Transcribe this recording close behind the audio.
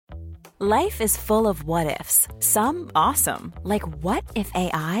Life is full of what-ifs. Some awesome, like what if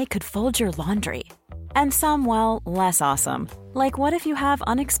AI could fold your laundry? And some, well, less awesome, like what if you have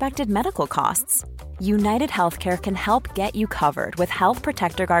unexpected medical costs? United Healthcare can help get you covered with Health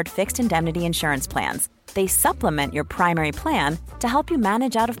Protector Guard fixed indemnity insurance plans. They supplement your primary plan to help you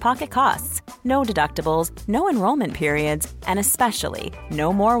manage out-of-pocket costs. No deductibles, no enrollment periods, and especially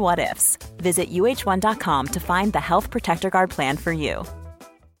no more what-ifs. Visit uh1.com to find the Health Protector Guard plan for you.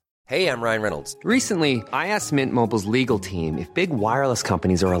 Hey, I'm Ryan Reynolds. Recently, I asked Mint Mobile's legal team if big wireless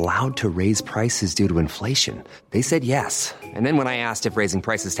companies are allowed to raise prices due to inflation. They said yes. And then when I asked if raising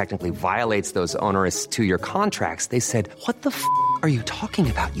prices technically violates those onerous two-year contracts, they said, "What the f*** are you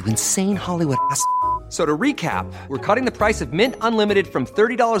talking about, you insane Hollywood ass?" So to recap, we're cutting the price of Mint Unlimited from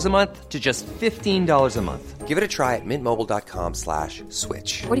 $30 a month to just $15 a month. Give it a try at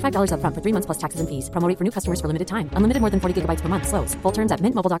mintmobile.com/switch. $45 up front for 3 months plus taxes and fees. Promo rate for new customers for limited time. Unlimited more than 40 gigabytes per month. Slows full terms at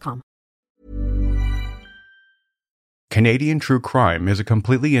mintmobile.com. Canadian True Crime is a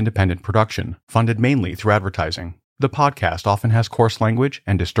completely independent production, funded mainly through advertising. The podcast often has coarse language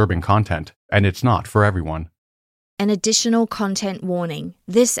and disturbing content, and it's not for everyone. An additional content warning.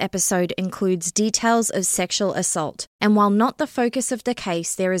 This episode includes details of sexual assault, and while not the focus of the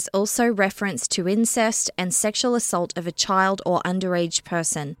case, there is also reference to incest and sexual assault of a child or underage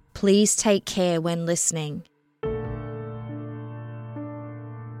person. Please take care when listening.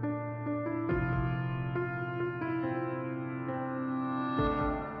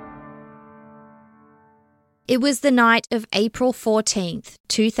 It was the night of April 14th,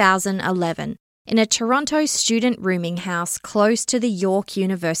 2011. In a Toronto student rooming house close to the York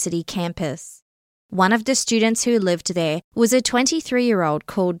University campus. One of the students who lived there was a 23-year-old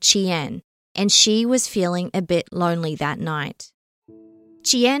called Qian, and she was feeling a bit lonely that night.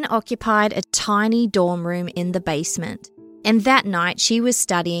 Qian occupied a tiny dorm room in the basement, and that night she was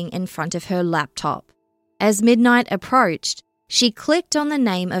studying in front of her laptop. As midnight approached, she clicked on the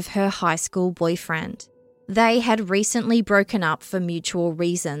name of her high school boyfriend. They had recently broken up for mutual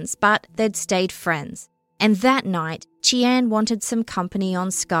reasons, but they'd stayed friends. And that night, Qian wanted some company on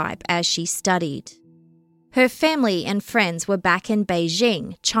Skype as she studied. Her family and friends were back in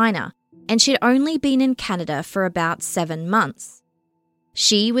Beijing, China, and she'd only been in Canada for about 7 months.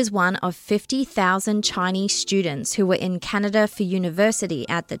 She was one of 50,000 Chinese students who were in Canada for university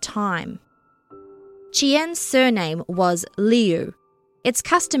at the time. Qian's surname was Liu. It's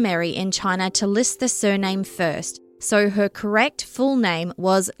customary in China to list the surname first, so her correct full name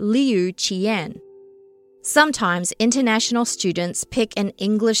was Liu Qian. Sometimes international students pick an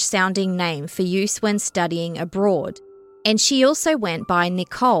English-sounding name for use when studying abroad, and she also went by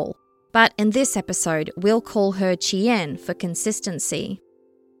Nicole, but in this episode we'll call her Qian for consistency.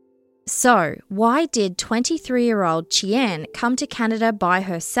 So, why did 23-year-old Qian come to Canada by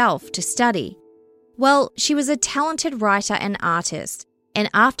herself to study? Well, she was a talented writer and artist, and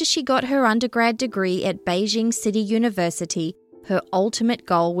after she got her undergrad degree at Beijing City University, her ultimate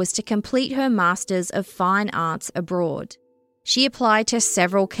goal was to complete her Masters of Fine Arts abroad. She applied to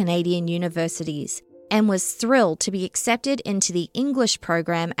several Canadian universities and was thrilled to be accepted into the English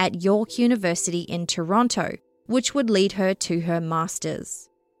program at York University in Toronto, which would lead her to her Masters.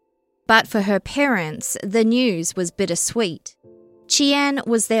 But for her parents, the news was bittersweet. Qian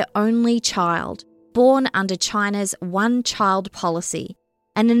was their only child, born under China's one-child policy,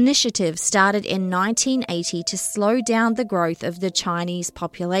 an initiative started in 1980 to slow down the growth of the Chinese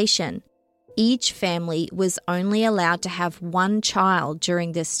population. Each family was only allowed to have one child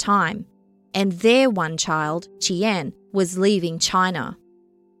during this time, and their one child, Qian, was leaving China.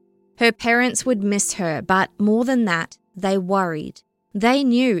 Her parents would miss her, but more than that, they worried. They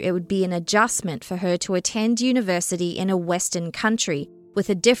knew it would be an adjustment for her to attend university in a Western country with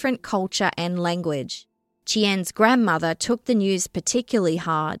a different culture and language. Qian's grandmother took the news particularly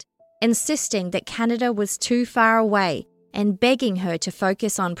hard, insisting that Canada was too far away and begging her to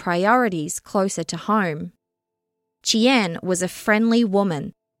focus on priorities closer to home. Qian was a friendly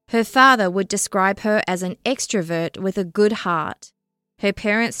woman. Her father would describe her as an extrovert with a good heart. Her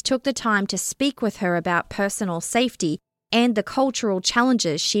parents took the time to speak with her about personal safety and the cultural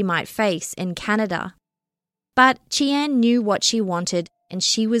challenges she might face in Canada. But Qian knew what she wanted and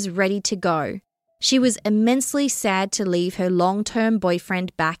she was ready to go. She was immensely sad to leave her long-term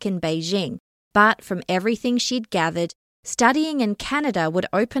boyfriend back in Beijing, but from everything she'd gathered, studying in Canada would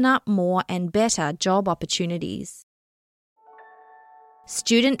open up more and better job opportunities.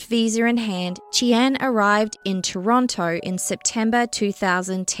 Student visa in hand, Qian arrived in Toronto in September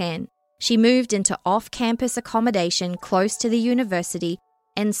 2010. She moved into off-campus accommodation close to the university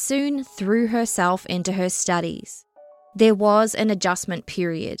and soon threw herself into her studies. There was an adjustment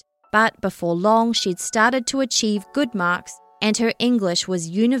period. but before long she'd started to achieve good marks and her English was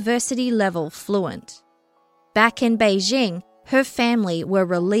university-level fluent. Back in Beijing, her family were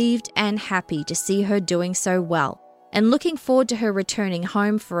relieved and happy to see her doing so well and looking forward to her returning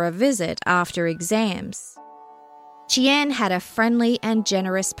home for a visit after exams. Qian had a friendly and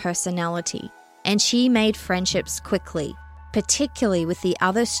generous personality, and she made friendships quickly, particularly with the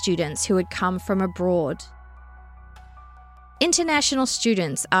other students who had come from abroad. International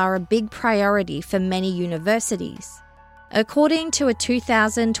students are a big priority for many universities. According to a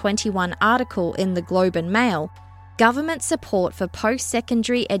 2021 article in the Globe and Mail, government support for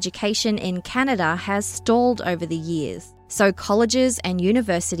post-secondary education in Canada has stalled over the years, so colleges and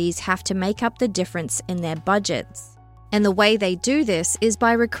universities have to make up the difference in their budgets. And the way they do this is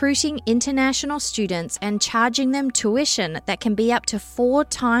by recruiting international students and charging them tuition that can be up to 4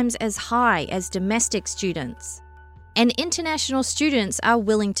 times as high as domestic students. And international students are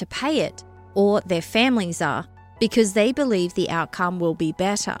willing to pay it, or their families are, because they believe the outcome will be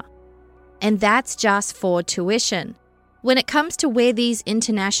better. And that's just for tuition. When it comes to where these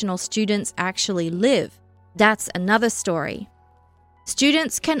international students actually live, that's another story.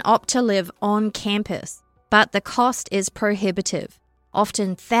 Students can opt to live on campus, but the cost is prohibitive,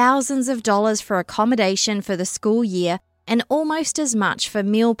 often thousands of dollars for accommodation for the school year and almost as much for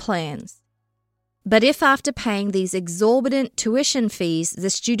meal plans. But if after paying these exorbitant tuition fees, the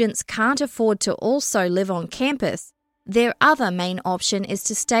students can't afford to also live on campus, their other main option is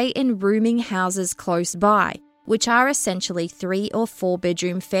to stay in rooming houses close by, which are essentially 3 or 4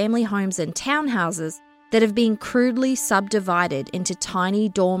 bedroom family homes and townhouses that have been crudely subdivided into tiny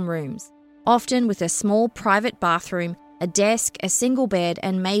dorm rooms, often with a small private bathroom, a desk, a single bed,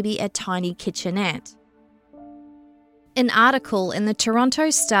 and maybe a tiny kitchenette. An article in the Toronto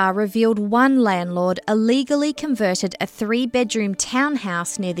Star revealed one landlord illegally converted a 3-bedroom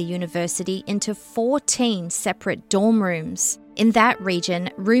townhouse near the university into 14 separate dorm rooms. In that region,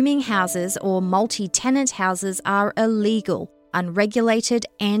 rooming houses or multi-tenant houses are illegal, unregulated,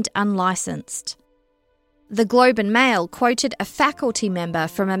 and unlicensed. The Globe and Mail quoted a faculty member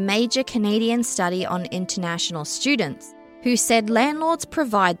from a major Canadian study on international students who said landlords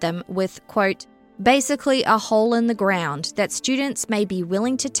provide them with, quote, basically a hole in the ground that students may be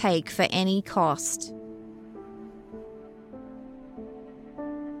willing to take for any cost.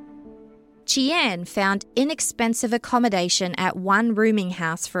 Qian found inexpensive accommodation at one rooming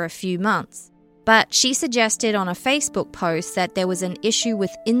house for a few months, but she suggested on a Facebook post that there was an issue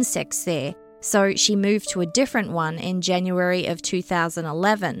with insects there, so she moved to a different one in January of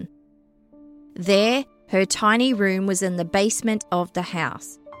 2011. There, her tiny room was in the basement of the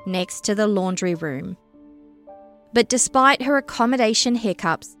house, next to the laundry room. But despite her accommodation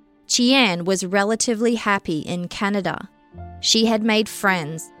hiccups, Qian was relatively happy in Canada. She had made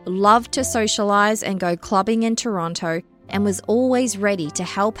friends, loved to socialise and go clubbing in Toronto, and was always ready to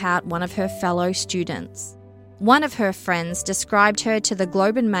help out one of her fellow students. One of her friends described her to the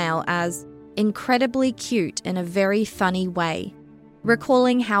Globe and Mail as incredibly cute in a very funny way,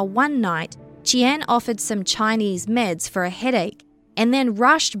 recalling how one night Qian offered some Chinese meds for a headache and then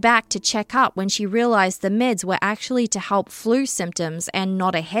rushed back to check up when she realised the meds were actually to help flu symptoms and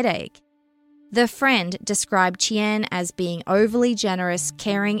not a headache. The friend described Qian as being overly generous,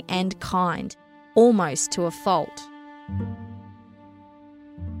 caring and kind, almost to a fault.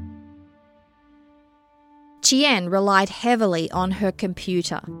 Qian relied heavily on her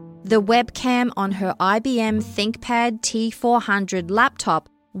computer. The webcam on her IBM ThinkPad T400 laptop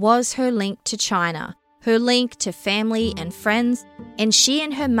was her link to China, her link to family and friends, and she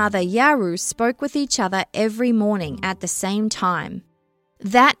and her mother Yaru spoke with each other every morning at the same time.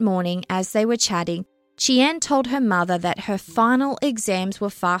 That morning, as they were chatting, Qian told her mother that her final exams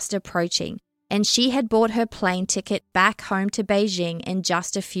were fast approaching, and she had bought her plane ticket back home to Beijing in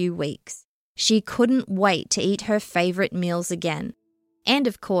just a few weeks. She couldn't wait to eat her favourite meals again. And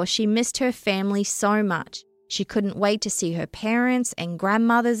of course, she missed her family so much. She couldn't wait to see her parents and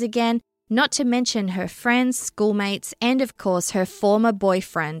grandmothers again, not to mention her friends, schoolmates, and of course her former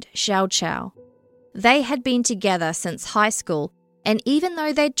boyfriend, Xiao Chao. They had been together since high school, and even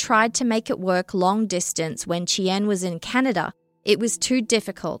though they'd tried to make it work long distance when Qian was in Canada, it was too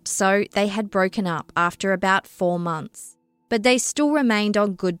difficult, so they had broken up after about 4 months. But they still remained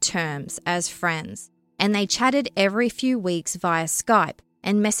on good terms as friends, and they chatted every few weeks via Skype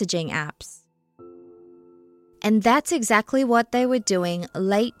and messaging apps. And that's exactly what they were doing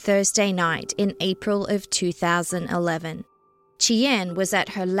late Thursday night in April of 2011. Qian was at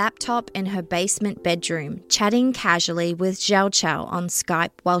her laptop in her basement bedroom, chatting casually with Xiao Chao on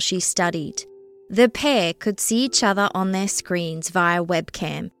Skype while she studied. The pair could see each other on their screens via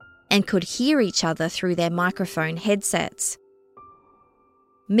webcam, and could hear each other through their microphone headsets.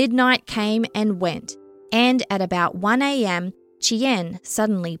 Midnight came and went, and at about 1 a.m., Qian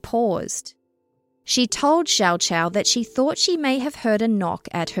suddenly paused. She told Xiao Chao that she thought she may have heard a knock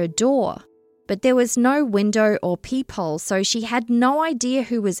at her door, but there was no window or peephole, so she had no idea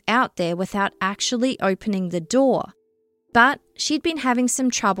who was out there without actually opening the door. But she'd been having some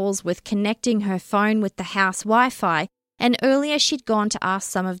troubles with connecting her phone with the house Wi-Fi, and earlier she'd gone to ask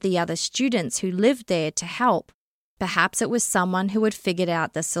some of the other students who lived there to help. Perhaps it was someone who had figured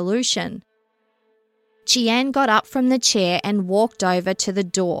out the solution. Qian got up from the chair and walked over to the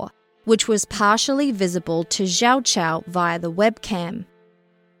door, which was partially visible to Xiao Chao via the webcam.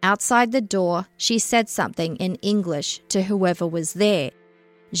 Outside the door, she said something in English to whoever was there.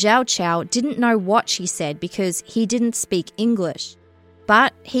 Xiao Chao didn't know what she said because he didn't speak English,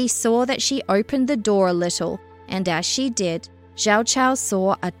 but he saw that she opened the door a little, and as she did, Xiao Chao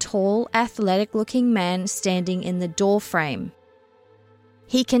saw a tall, athletic-looking man standing in the doorframe.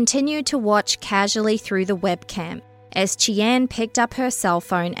 He continued to watch casually through the webcam as Qian picked up her cell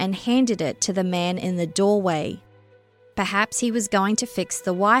phone and handed it to the man in the doorway. Perhaps he was going to fix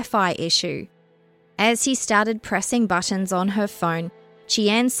the Wi-Fi issue. As he started pressing buttons on her phone,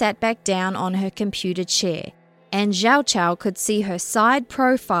 Qian sat back down on her computer chair, and Xiao Chao could see her side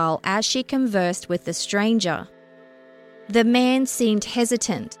profile as she conversed with the stranger. The man seemed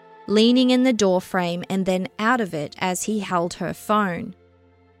hesitant, leaning in the doorframe and then out of it as he held her phone.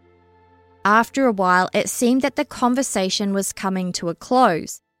 After a while, it seemed that the conversation was coming to a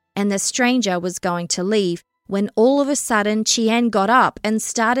close, and the stranger was going to leave, when all of a sudden Qian got up and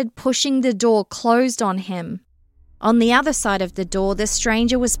started pushing the door closed on him. On the other side of the door, the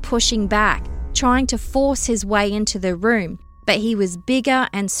stranger was pushing back, trying to force his way into the room, but he was bigger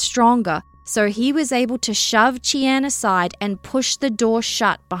and stronger, so he was able to shove Qian aside and push the door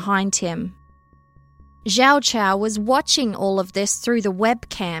shut behind him. Xiao Chao was watching all of this through the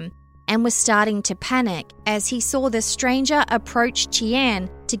webcam and was starting to panic as he saw the stranger approach Qian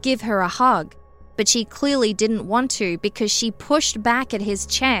to give her a hug, but she clearly didn't want to because she pushed back at his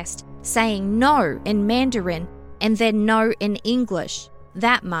chest, saying no in Mandarin and then no in English.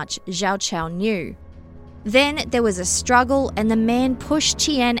 That much Xiao Chao knew. Then there was a struggle and the man pushed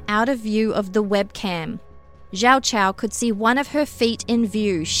Qian out of view of the webcam. Xiao Chao could see one of her feet in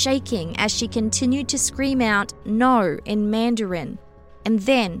view, shaking as she continued to scream out no in Mandarin, and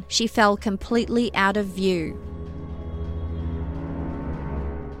then she fell completely out of view.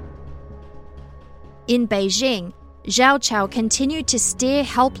 In Beijing, Xiao Chao continued to stare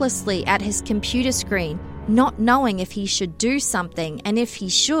helplessly at his computer screen, not knowing if he should do something, and if he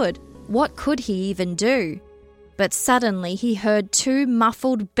should, what could he even do? But suddenly he heard two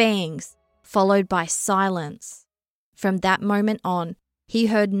muffled bangs, followed by silence. From that moment on, he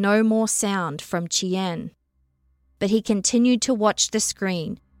heard no more sound from Qian. But he continued to watch the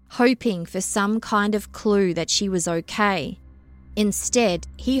screen, hoping for some kind of clue that she was okay. Instead,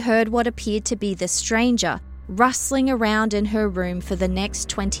 he heard what appeared to be the stranger rustling around in her room for the next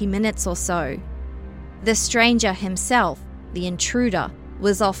 20 minutes or so. The stranger himself, the intruder,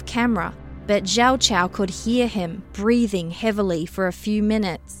 was off camera, but Xiao Chao could hear him breathing heavily for a few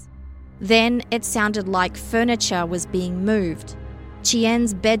minutes. Then it sounded like furniture was being moved.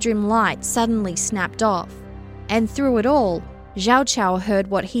 Qian's bedroom light suddenly snapped off, and through it all, Xiao Chao heard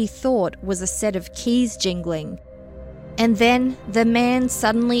what he thought was a set of keys jingling. And then the man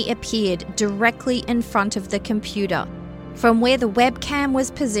suddenly appeared directly in front of the computer. From where the webcam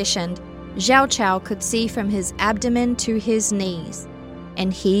was positioned, Xiao Chao could see from his abdomen to his knees,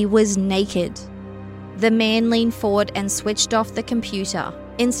 and he was naked. The man leaned forward and switched off the computer,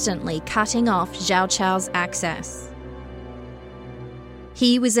 instantly cutting off Xiao Chao's access.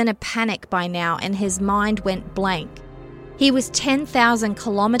 He was in a panic by now and his mind went blank. He was 10,000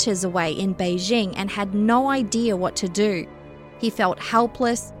 kilometers away in Beijing and had no idea what to do. He felt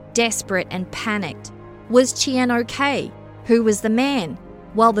helpless, desperate and panicked. Was Qian okay? Who was the man?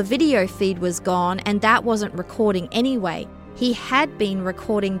 While the video feed was gone and that wasn't recording anyway, he had been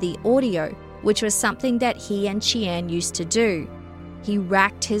recording the audio, which was something that he and Qian used to do. He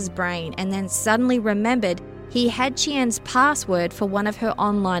racked his brain and then suddenly remembered he had Qian's password for one of her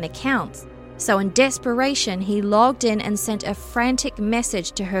online accounts. So in desperation, he logged in and sent a frantic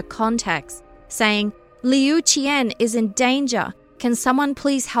message to her contacts, saying, "Liu Qian is in danger. Can someone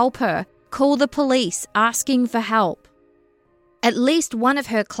please help her? Call the police, asking for help." At least one of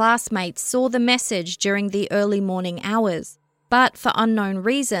her classmates saw the message during the early morning hours, but for unknown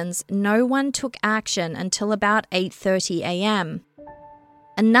reasons, no one took action until about 8:30 a.m.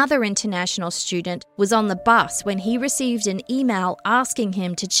 Another international student was on the bus when he received an email asking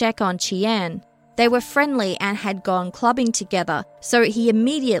him to check on Qian. They were friendly and had gone clubbing together, so he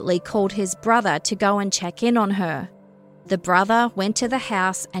immediately called his brother to go and check in on her. The brother went to the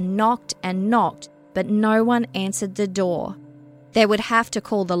house and knocked, but no one answered the door. They would have to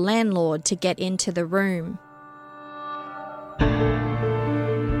call the landlord to get into the room.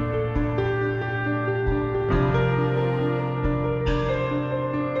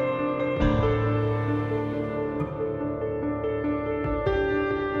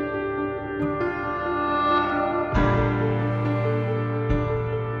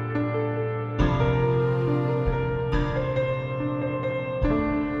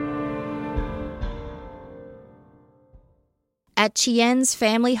 At Qian's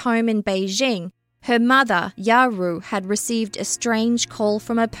family home in Beijing, her mother, Yaru, had received a strange call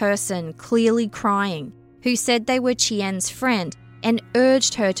from a person clearly crying, who said they were Qian's friend and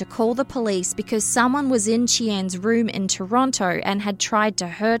urged her to call the police because someone was in Qian's room in Toronto and had tried to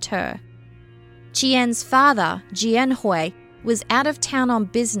hurt her. Qian's father, Jianhui, was out of town on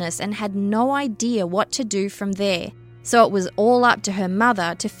business and had no idea what to do from there, so it was all up to her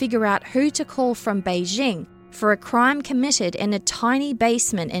mother to figure out who to call from Beijing for a crime committed in a tiny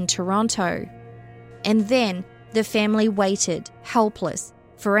basement in Toronto. And then the family waited, helpless,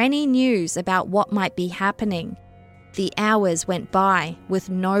 for any news about what might be happening. The hours went by with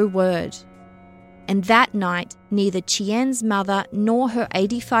no word. And that night, neither Qian's mother nor her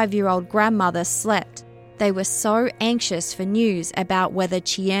 85-year-old grandmother slept. They were so anxious for news about whether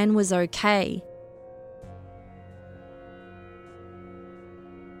Qian was okay.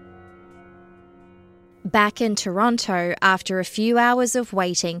 Back in Toronto, after a few hours of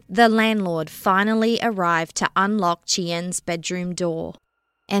waiting, the landlord finally arrived to unlock Qian's bedroom door.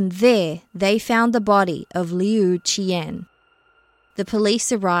 And there, they found the body of Liu Qian. The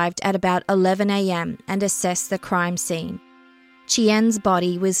police arrived at about 11 a.m. and assessed the crime scene. Qian's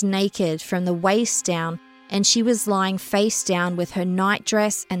body was naked from the waist down, and she was lying face down with her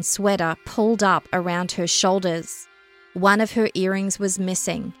nightdress and sweater pulled up around her shoulders. One of her earrings was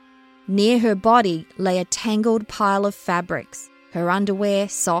missing. Near her body lay a tangled pile of fabrics, her underwear,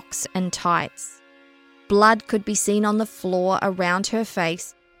 socks, and tights. Blood could be seen on the floor around her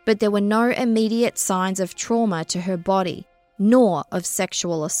face, but there were no immediate signs of trauma to her body, nor of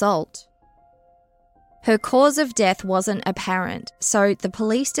sexual assault. Her cause of death wasn't apparent, so the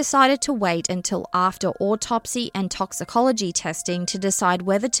police decided to wait until after autopsy and toxicology testing to decide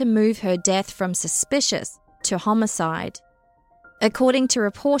whether to move her death from suspicious to homicide. According to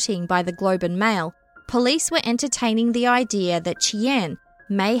reporting by the Globe and Mail, police were entertaining the idea that Qian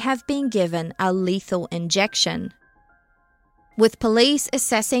may have been given a lethal injection. With police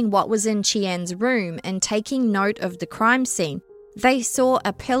assessing what was in Qian's room and taking note of the crime scene, they saw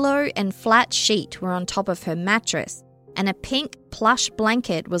a pillow and flat sheet were on top of her mattress, and a pink plush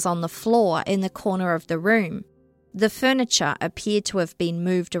blanket was on the floor in the corner of the room. The furniture appeared to have been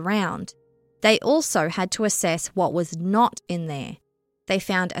moved around. They also had to assess what was not in there. They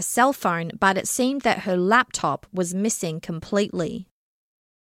found a cell phone, but it seemed that her laptop was missing completely.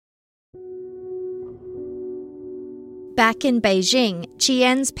 Back in Beijing,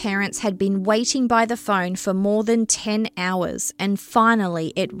 Qian's parents had been waiting by the phone for more than 10 hours, and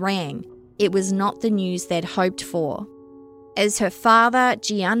finally it rang. It was not the news they'd hoped for. As her father,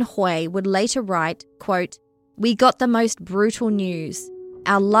 Jianhui, would later write, quote, "We got the most brutal news.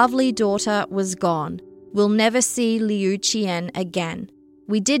 Our lovely daughter was gone. We'll never see Liu Qian again.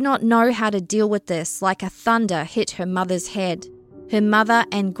 We did not know how to deal with this, like a thunder hit her mother's head. Her mother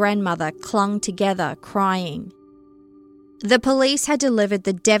and grandmother clung together, crying." The police had delivered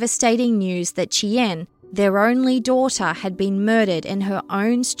the devastating news that Qian, their only daughter, had been murdered in her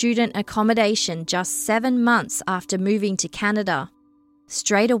own student accommodation just 7 months after moving to Canada.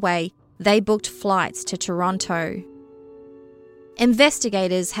 Straight away, they booked flights to Toronto.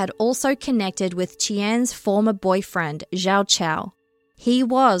 Investigators had also connected with Qian's former boyfriend, Zhao Chao. He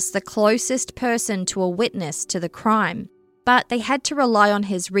was the closest person to a witness to the crime, but they had to rely on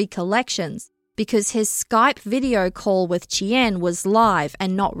his recollections because his Skype video call with Qian was live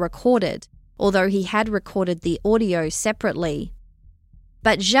and not recorded, although he had recorded the audio separately.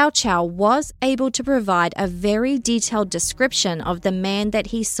 But Zhao Chao was able to provide a very detailed description of the man that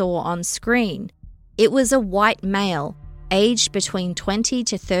he saw on screen. It was a white male, aged between 20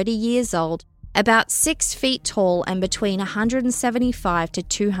 to 30 years old, about 6 feet tall and between 175 to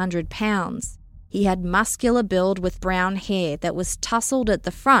 200 pounds. He had muscular build with brown hair that was tousled at the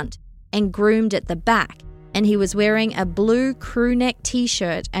front and groomed at the back, and he was wearing a blue crew neck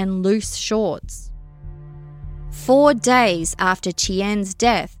t-shirt and loose shorts. 4 days after Qian's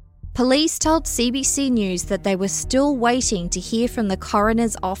death, police told CBC News that they were still waiting to hear from the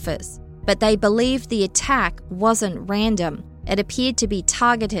coroner's office, but they believed the attack wasn't random. It appeared to be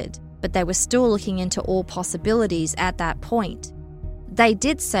targeted, but they were still looking into all possibilities at that point. They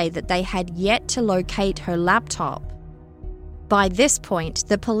did say that they had yet to locate her laptop. By this point,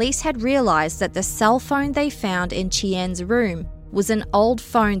 the police had realised that the cell phone they found in Qian's room was an old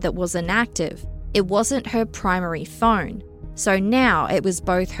phone that was inactive. It wasn't her primary phone, so now it was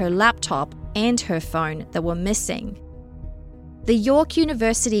both her laptop and her phone that were missing. The York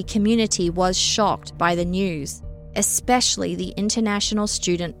University community was shocked by the news, especially the international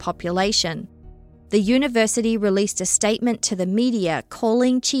student population. The university released a statement to the media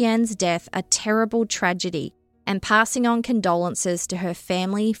calling Qian's death a terrible tragedy and passing on condolences to her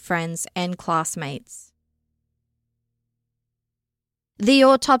family, friends, and classmates. The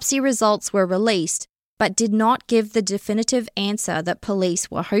autopsy results were released, but did not give the definitive answer that police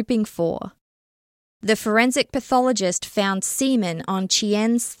were hoping for. The forensic pathologist found semen on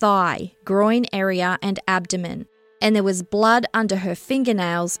Qian's thigh, groin area, and abdomen, and there was blood under her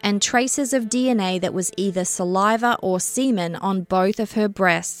fingernails and traces of DNA that was either saliva or semen on both of her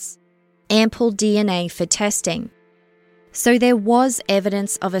breasts. Ample DNA for testing. So there was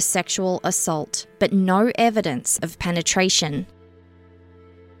evidence of a sexual assault, but no evidence of penetration.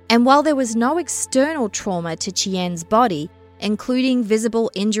 And while there was no external trauma to Qian's body, including visible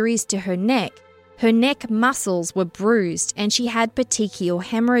injuries to her neck muscles were bruised and she had petechial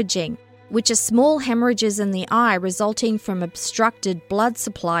hemorrhaging, which are small hemorrhages in the eye resulting from obstructed blood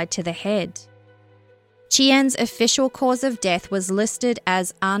supply to the head. Qian's official cause of death was listed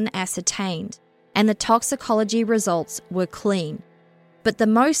as unascertained, and the toxicology results were clean. But the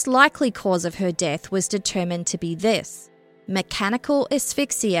most likely cause of her death was determined to be this: mechanical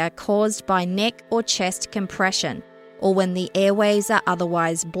asphyxia caused by neck or chest compression, or when the airways are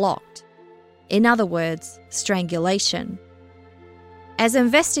otherwise blocked. In other words, strangulation. As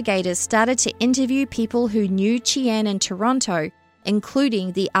investigators started to interview people who knew Qian in Toronto,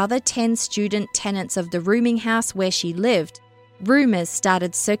 including the other 10 student tenants of the rooming house where she lived, rumours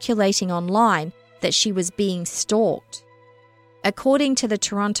started circulating online that she was being stalked. According to the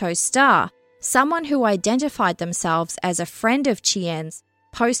Toronto Star, someone who identified themselves as a friend of Qian's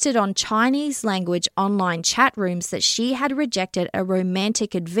posted on Chinese-language online chat rooms that she had rejected a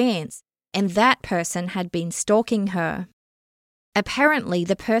romantic advance and that person had been stalking her. Apparently,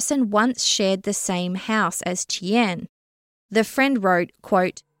 the person once shared the same house as Qian. The friend wrote,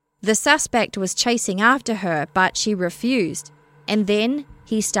 quote, "The suspect was chasing after her, but she refused, and then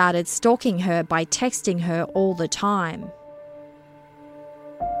he started stalking her by texting her all the time."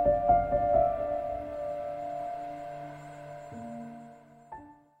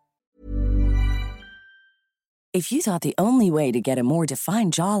 If you thought the only way to get a more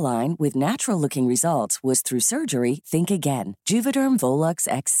defined jawline with natural-looking results was through surgery, think again. Juvederm Volux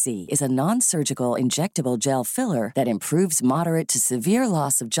XC is a non-surgical injectable gel filler that improves moderate to severe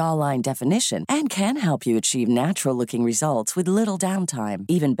loss of jawline definition and can help you achieve natural-looking results with little downtime.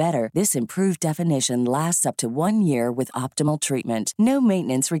 Even better, this improved definition lasts up to 1 year with optimal treatment. No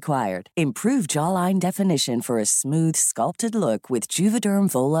maintenance required. Improve jawline definition for a smooth, sculpted look with Juvederm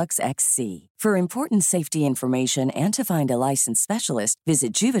Volux XC. For important safety information and to find a licensed specialist,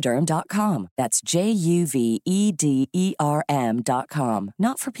 visit Juvederm.com. That's Juvederm.com.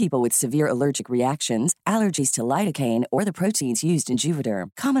 Not for people with severe allergic reactions, allergies to lidocaine, or the proteins used in Juvederm.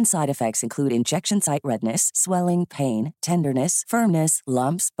 Common side effects include injection site redness, swelling, pain, tenderness, firmness,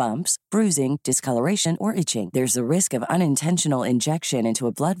 lumps, bumps, bruising, discoloration, or itching. There's a risk of unintentional injection into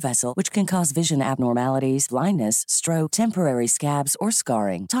a blood vessel, which can cause vision abnormalities, blindness, stroke, temporary scabs, or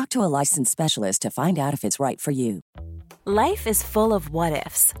scarring. Talk to a licensed specialist to find out if it's right for you. Life is full of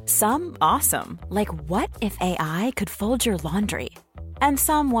what-ifs. Some awesome, like what if AI could fold your laundry? And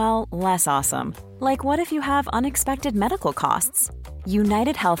some, well, less awesome, like what if you have unexpected medical costs?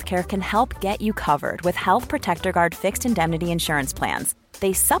 United Healthcare can help get you covered with Health Protector Guard fixed indemnity insurance plans.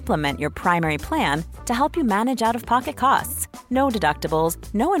 They supplement your primary plan to help you manage out-of-pocket costs. No deductibles,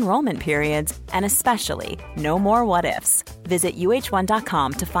 no enrollment periods, and especially no more what-ifs. Visit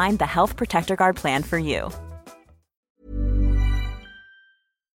uh1.com to find the Health Protector Guard plan for you.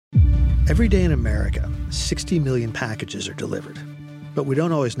 Every day in America, 60 million packages are delivered. But we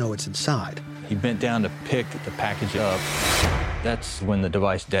don't always know what's inside. He bent down to pick the package up. That's when the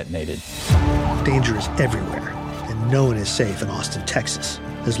device detonated. Danger is everywhere, and no one is safe in Austin, Texas,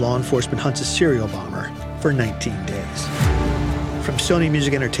 as law enforcement hunts a serial bomber for 19 days. From Sony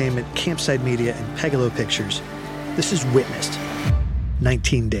Music Entertainment, Campside Media, and Pegalo Pictures, this is Witnessed.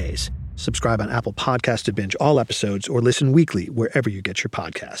 19 Days. Subscribe on Apple Podcasts to binge all episodes or listen weekly wherever you get your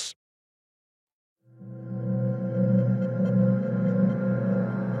podcasts.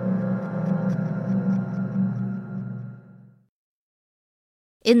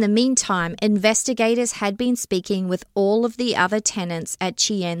 In the meantime, investigators had been speaking with all of the other tenants at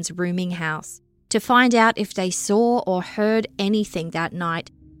Qian's rooming house to find out if they saw or heard anything that night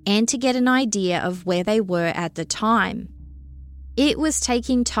and to get an idea of where they were at the time. It was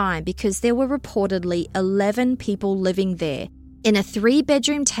taking time because there were reportedly 11 people living there in a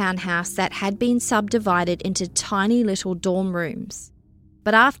 3-bedroom townhouse that had been subdivided into tiny little dorm rooms.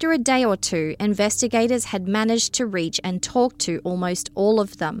 But after a day or two, investigators had managed to reach and talk to almost all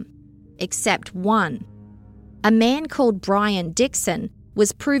of them, except one. A man called Brian Dixon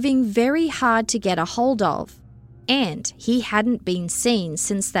was proving very hard to get a hold of, and he hadn't been seen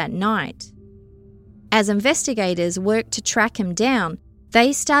since that night. As investigators worked to track him down,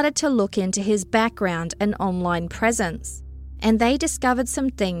 they started to look into his background and online presence, and they discovered some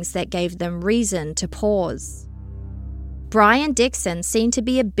things that gave them reason to pause. Brian Dixon seemed to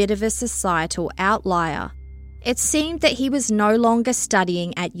be a bit of a societal outlier. It seemed that he was no longer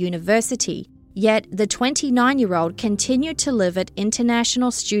studying at university, yet the 29-year-old continued to live at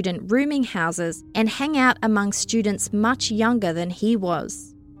international student rooming houses and hang out among students much younger than he was.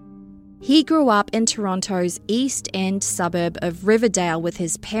 He grew up in Toronto's East End suburb of Riverdale with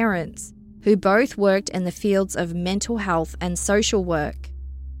his parents, who both worked in the fields of mental health and social work.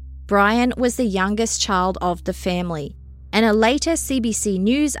 Brian was the youngest child of the family, and a later CBC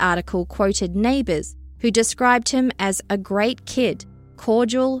News article quoted neighbours who described him as a great kid,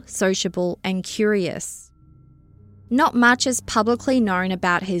 cordial, sociable and curious. Not much is publicly known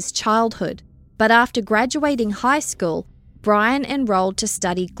about his childhood, but after graduating high school, Brian enrolled to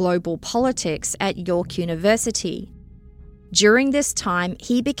study global politics at York University. During this time,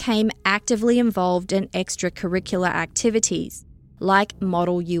 he became actively involved in extracurricular activities, like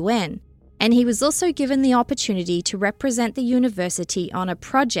Model UN, and he was also given the opportunity to represent the university on a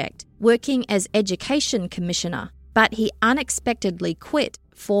project working as Education Commissioner, but he unexpectedly quit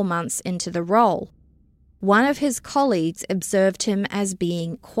 4 months into the role. One of his colleagues observed him as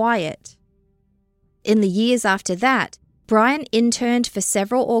being quiet. In the years after that, Brian interned for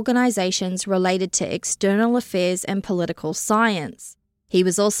several organisations related to external affairs and political science. He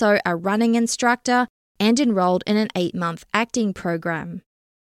was also a running instructor and enrolled in an 8-month acting program.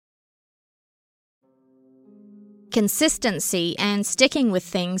 Consistency and sticking with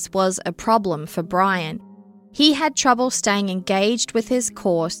things was a problem for Brian. He had trouble staying engaged with his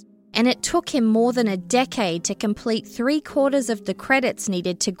course, and it took him more than a decade to complete 3/4 of the credits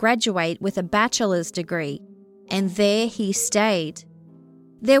needed to graduate with a bachelor's degree, and there he stayed.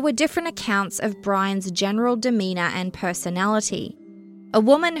 There were different accounts of Brian's general demeanour and personality. A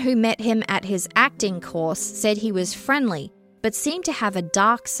woman who met him at his acting course said he was friendly, but seemed to have a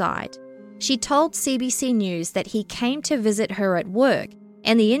dark side. She told CBC News that he came to visit her at work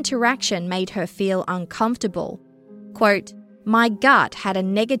and the interaction made her feel uncomfortable. Quote, "My gut had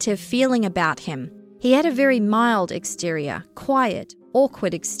a negative feeling about him. He had a very mild exterior, quiet,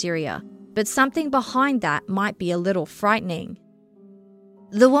 awkward exterior, but something behind that might be a little frightening."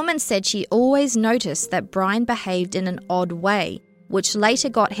 The woman said she always noticed that Brian behaved in an odd way, which later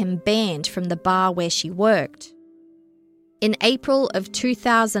got him banned from the bar where she worked. In April of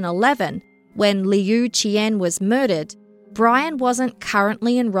 2011, when Liu Qian was murdered, Brian wasn't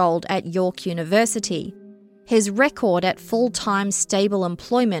currently enrolled at York University. His record at full-time stable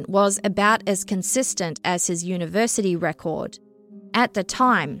employment was about as consistent as his university record. At the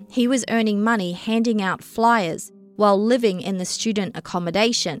time, he was earning money handing out flyers while living in the student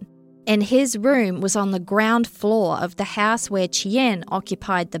accommodation, and his room was on the ground floor of the house where Qian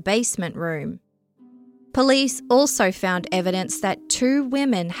occupied the basement room. Police also found evidence that 2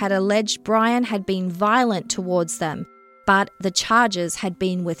 women had alleged Brian had been violent towards them, but the charges had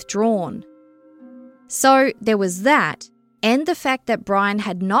been withdrawn. So there was that, and the fact that Brian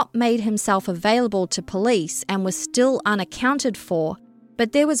had not made himself available to police and was still unaccounted for,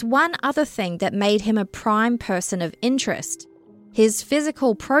 but there was one other thing that made him a prime person of interest. His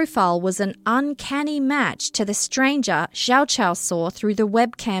physical profile was an uncanny match to the stranger Xiao Chao saw through the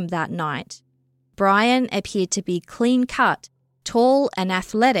webcam that night. Brian appeared to be clean-cut, tall and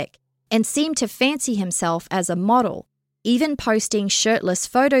athletic, and seemed to fancy himself as a model, even posting shirtless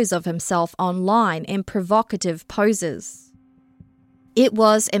photos of himself online in provocative poses. It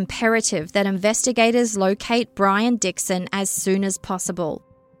was imperative that investigators locate Brian Dixon as soon as possible.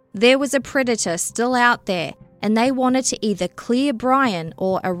 There was a predator still out there, and they wanted to either clear Brian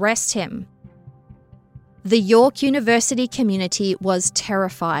or arrest him. The York University community was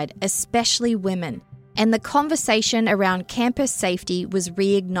terrified, especially women, and the conversation around campus safety was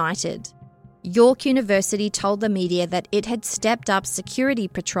reignited. York University told the media that it had stepped up security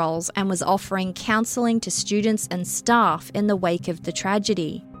patrols and was offering counselling to students and staff in the wake of the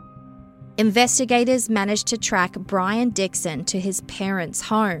tragedy. Investigators managed to track Brian Dixon to his parents'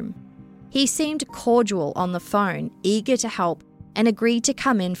 home. He seemed cordial on the phone, eager to help, and agreed to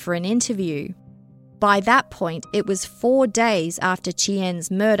come in for an interview. By that point, it was 4 days after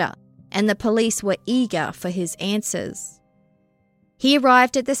Qian's murder, and the police were eager for his answers. He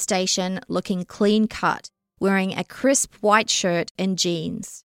arrived at the station looking clean-cut, wearing a crisp white shirt and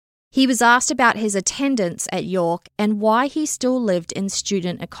jeans. He was asked about his attendance at York and why he still lived in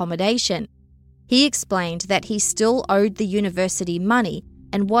student accommodation. He explained that he still owed the university money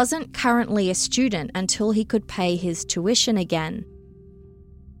and wasn't currently a student until he could pay his tuition again.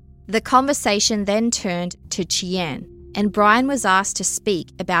 The conversation then turned to Qian, and Brian was asked to speak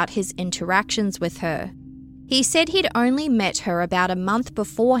about his interactions with her. He said he'd only met her about a month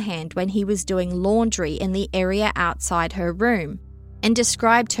beforehand when he was doing laundry in the area outside her room, and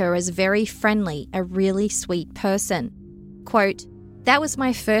described her as very friendly, a really sweet person. Quote, "That was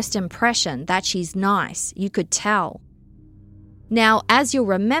my first impression, that she's nice, you could tell." Now, as you'll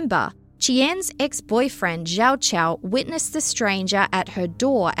remember, Qian's ex-boyfriend Zhao Chao witnessed the stranger at her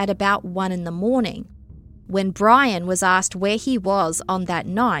door at about 1 a.m. When Brian was asked where he was on that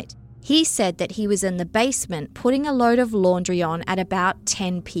night, he said that he was in the basement putting a load of laundry on at about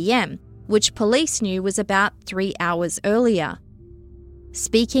 10 p.m, which police knew was about 3 hours earlier.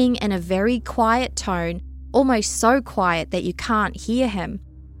 Speaking in a very quiet tone, almost so quiet that you can't hear him,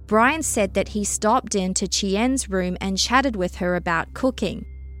 Brian said that he stopped into Qian's room and chatted with her about cooking.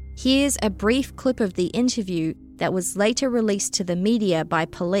 Here's a brief clip of the interview that was later released to the media by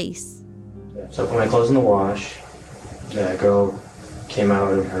police. So I put my clothes in the wash. The girl came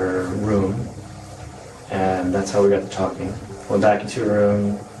out of her room, and that's how we got to talking. Went back into her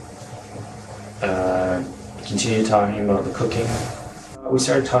room, continued talking about the cooking. We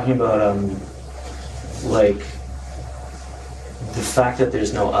started talking about, the fact that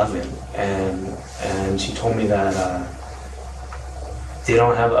there's no oven, and she told me that they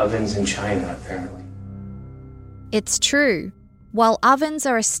don't have ovens in China, apparently. It's true. While ovens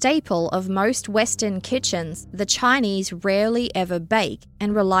are a staple of most Western kitchens, the Chinese rarely ever bake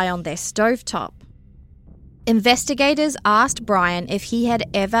and rely on their stovetop. Investigators asked Brian if he had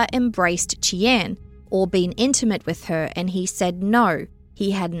ever embraced Qian or been intimate with her, and he said no.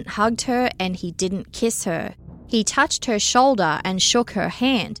 He hadn't hugged her and he didn't kiss her. He touched her shoulder and shook her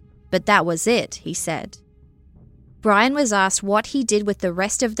hand, but that was it, he said. Brian was asked what he did with the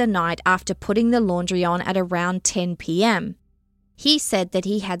rest of the night after putting the laundry on at around 10 p.m. He said that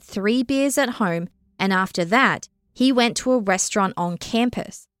he had 3 beers at home, and after that, he went to a restaurant on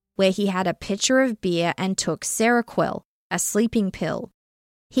campus where he had a pitcher of beer and took Seroquel, a sleeping pill.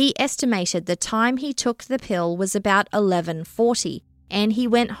 He estimated the time he took the pill was about 11:40, and he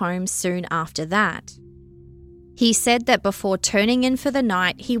went home soon after that. He said that before turning in for the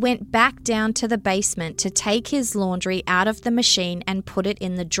night, he went back down to the basement to take his laundry out of the machine and put it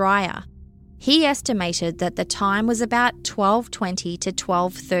in the dryer. He estimated that the time was about 12:20 to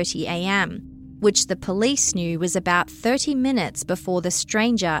 12:30 a.m., which the police knew was about 30 minutes before the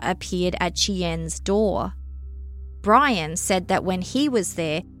stranger appeared at Qian's door. Brian said that when he was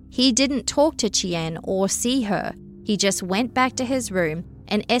there, he didn't talk to Qian or see her. He just went back to his room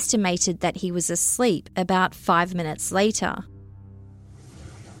and estimated that he was asleep about 5 minutes later.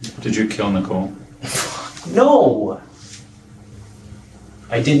 Did you kill Nicole? No!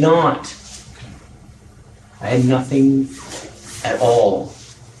 I did not. I had nothing at all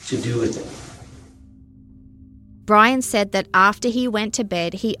to do with it. Brian said that after he went to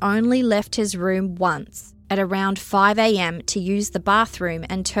bed, he only left his room once, at around 5 a.m. to use the bathroom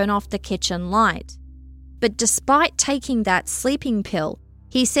and turn off the kitchen light. But despite taking that sleeping pill,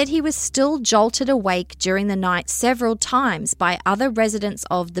 he said he was still jolted awake during the night several times by other residents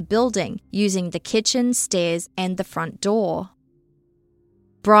of the building using the kitchen, stairs, and the front door.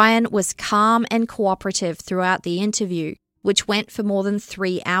 Brian was calm and cooperative throughout the interview, which went for more than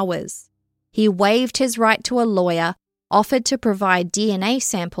 3 hours. He waived his right to a lawyer, offered to provide DNA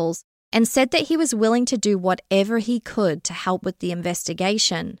samples, and said that he was willing to do whatever he could to help with the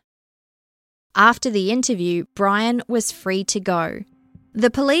investigation. After the interview, Brian was free to go.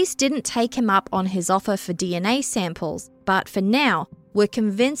 The police didn't take him up on his offer for DNA samples, but for now were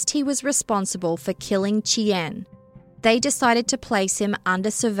convinced he was responsible for killing Qian. They decided to place him under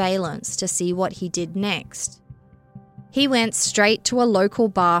surveillance to see what he did next. He went straight to a local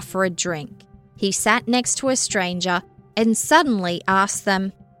bar for a drink. He sat next to a stranger and suddenly asked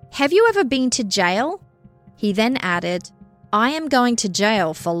them, "Have you ever been to jail?" He then added, "I am going to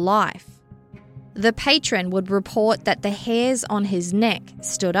jail for life." The patron would report that the hairs on his neck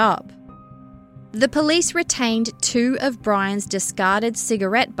stood up. The police retained 2 of Brian's discarded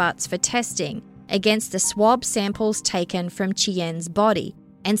cigarette butts for testing against the swab samples taken from Qian's body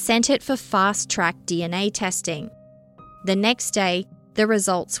and sent it for fast-track DNA testing. The next day, the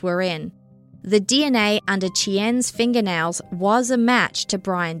results were in. The DNA under Qian's fingernails was a match to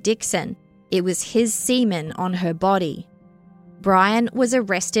Brian Dixon. It was his semen on her body. Brian was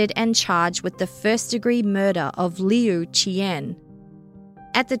arrested and charged with the first-degree murder of Liu Qian.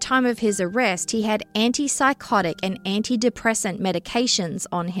 At the time of his arrest, he had antipsychotic and antidepressant medications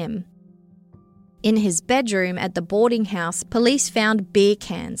on him. In his bedroom at the boarding house, police found beer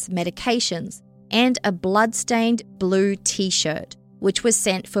cans, medications, and a blood-stained blue T-shirt, which was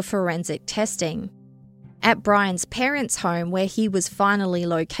sent for forensic testing. At Brian's parents' home, where he was finally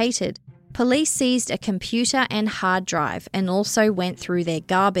located, police seized a computer and hard drive and also went through their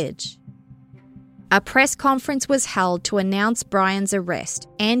garbage. A press conference was held to announce Brian's arrest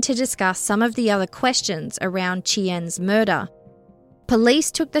and to discuss some of the other questions around Qian's murder. Police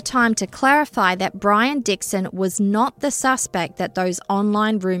took the time to clarify that Brian Dixon was not the suspect that those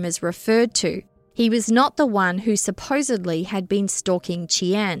online rumours referred to. He was not the one who supposedly had been stalking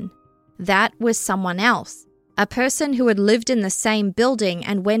Qian. That was someone else, a person who had lived in the same building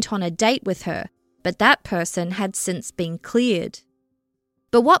and went on a date with her, but that person had since been cleared.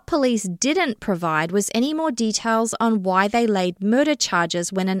 But what police didn't provide was any more details on why they laid murder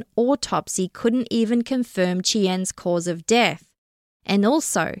charges when an autopsy couldn't even confirm Qian's cause of death. And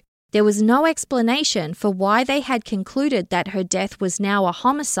also, there was no explanation for why they had concluded that her death was now a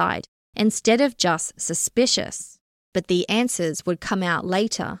homicide instead of just suspicious. But the answers would come out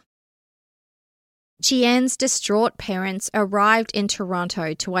later. Qian's distraught parents arrived in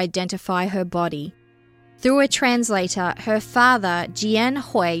Toronto to identify her body. Through a translator, her father, Jian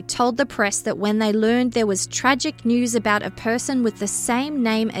Hui, told the press that when they learned there was tragic news about a person with the same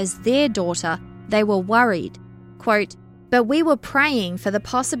name as their daughter, they were worried. Quote, "But we were praying for the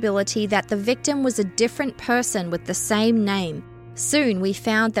possibility that the victim was a different person with the same name. Soon we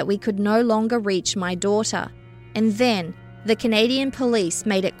found that we could no longer reach my daughter. And then the Canadian police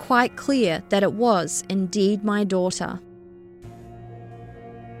made it quite clear that it was indeed my daughter."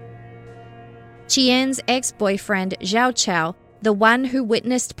 Qian's ex-boyfriend Zhao Chao, the one who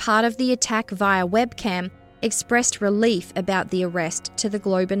witnessed part of the attack via webcam, expressed relief about the arrest to the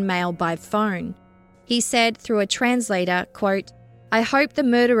Globe and Mail by phone. He said through a translator, quote, "I hope the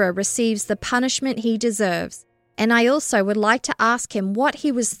murderer receives the punishment he deserves, and I also would like to ask him what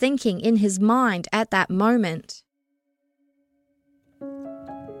he was thinking in his mind at that moment."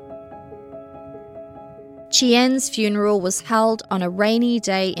 Qian's funeral was held on a rainy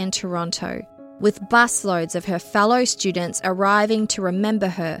day in Toronto, with busloads of her fellow students arriving to remember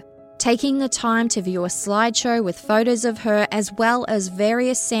her, taking the time to view a slideshow with photos of her as well as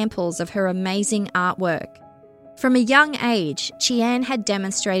various samples of her amazing artwork. From a young age, Qian had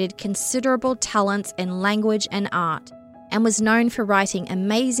demonstrated considerable talents in language and art, and was known for writing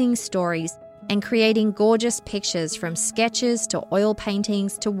amazing stories and creating gorgeous pictures from sketches to oil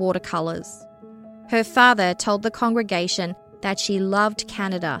paintings to watercolours. Her father told the congregation that she loved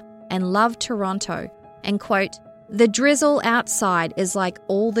Canada and loved Toronto, and quote, "The drizzle outside is like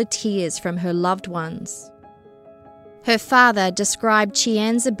all the tears from her loved ones." Her father described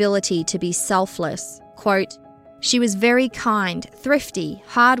Qian's ability to be selfless, quote, "She was very kind, thrifty,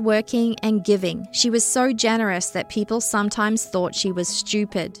 hardworking and giving. She was so generous that people sometimes thought she was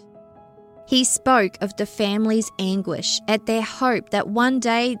stupid." He spoke of the family's anguish at their hope that one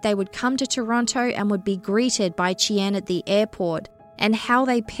day they would come to Toronto and would be greeted by Qian at the airport, and how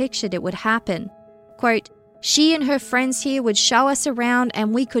they pictured it would happen. Quote, "She and her friends here would show us around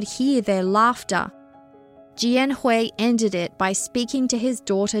and we could hear their laughter." Jian Hui ended it by speaking to his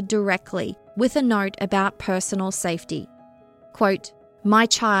daughter directly with a note about personal safety. Quote, "My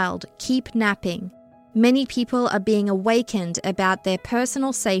child, keep napping. Many people are being awakened about their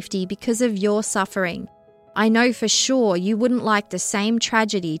personal safety because of your suffering. I know for sure you wouldn't like the same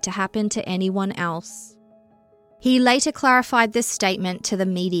tragedy to happen to anyone else." He later clarified this statement to the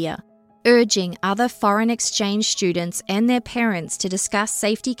media, urging other foreign exchange students and their parents to discuss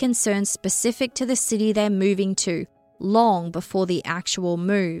safety concerns specific to the city they're moving to, long before the actual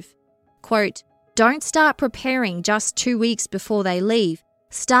move. Quote, "Don't start preparing just 2 weeks before they leave.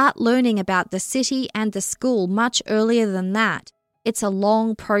 Start learning about the city and the school much earlier than that. It's a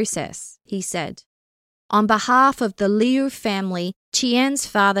long process," he said. On behalf of the Liu family, Qian's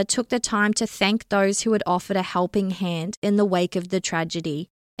father took the time to thank those who had offered a helping hand in the wake of the tragedy,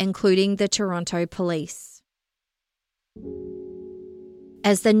 including the Toronto police.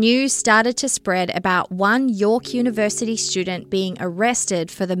 As the news started to spread about one York University student being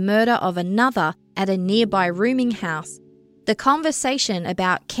arrested for the murder of another at a nearby rooming house, the conversation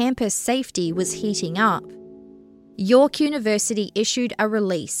about campus safety was heating up. York University issued a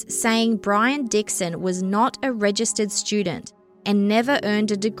release saying Brian Dixon was not a registered student and never earned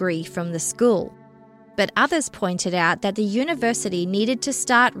a degree from the school. But others pointed out that the university needed to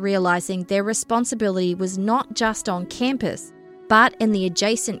start realising their responsibility was not just on campus, but in the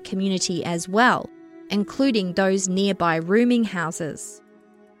adjacent community as well, including those nearby rooming houses.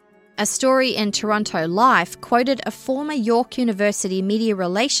 A story in Toronto Life quoted a former York University media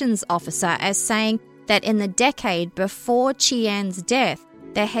relations officer as saying that in the decade before Qian's death,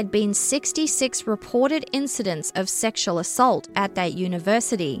 there had been 66 reported incidents of sexual assault at that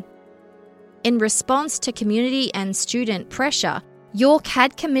university. In response to community and student pressure, York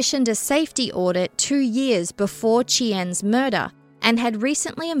had commissioned a safety audit 2 years before Qian's murder and had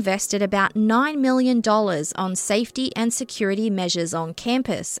recently invested about $9 million on safety and security measures on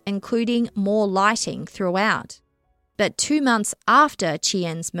campus, including more lighting throughout. But 2 months after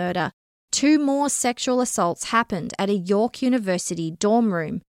Qian's murder, 2 more sexual assaults happened at a York University dorm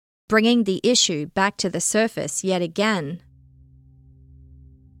room, bringing the issue back to the surface yet again.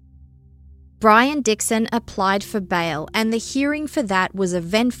 Brian Dixon applied for bail, and the hearing for that was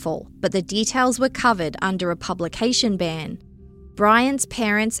eventful, but the details were covered under a publication ban. Brian's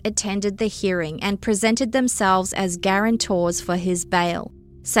parents attended the hearing and presented themselves as guarantors for his bail,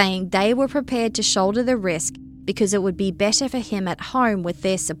 saying they were prepared to shoulder the risk because it would be better for him at home with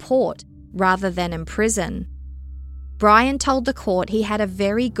their support rather than in prison. Brian told the court he had a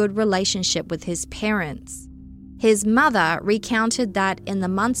very good relationship with his parents. His mother recounted that in the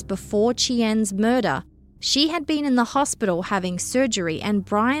months before Qian's murder, she had been in the hospital having surgery and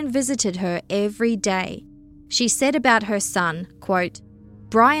Brian visited her every day. She said about her son, quote,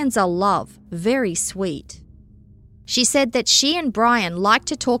 "Brian's a love, very sweet." She said that she and Brian liked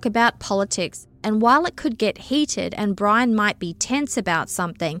to talk about politics, and while it could get heated and Brian might be tense about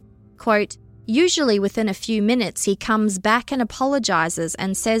something, quote, "Usually within a few minutes he comes back and apologizes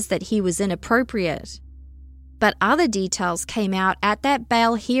and says that he was inappropriate." But other details came out at that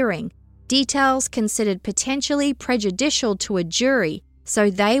bail hearing, details considered potentially prejudicial to a jury, so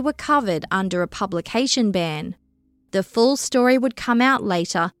they were covered under a publication ban. The full story would come out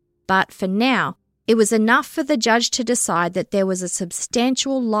later, but for now, it was enough for the judge to decide that there was a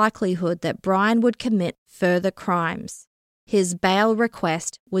substantial likelihood that Brian would commit further crimes. His bail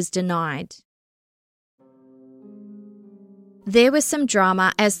request was denied. There was some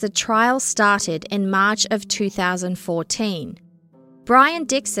drama as the trial started in March of 2014. Brian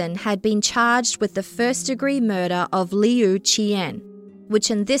Dixon had been charged with the first-degree murder of Liu Qian,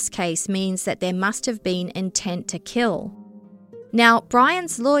 which in this case means that there must have been intent to kill. Now,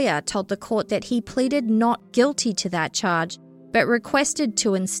 Brian's lawyer told the court that he pleaded not guilty to that charge, but requested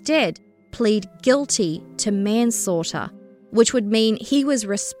to instead plead guilty to manslaughter, which would mean he was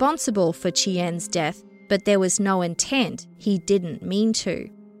responsible for Qian's death, but there was no intent, he didn't mean to.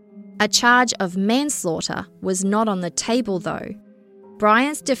 A charge of manslaughter was not on the table though.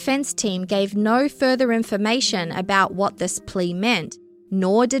 Brian's defense team gave no further information about what this plea meant,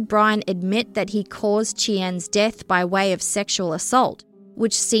 nor did Brian admit that he caused Qian's death by way of sexual assault,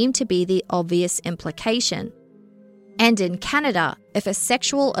 which seemed to be the obvious implication. And in Canada, if a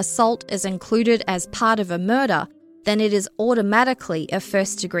sexual assault is included as part of a murder, then it is automatically a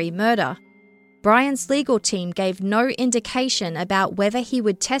first-degree murder. Brian's legal team gave no indication about whether he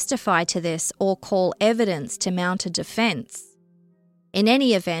would testify to this or call evidence to mount a defense. In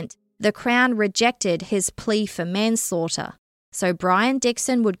any event, the Crown rejected his plea for manslaughter, so Brian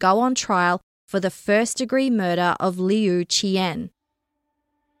Dixon would go on trial for the first-degree murder of Liu Qian.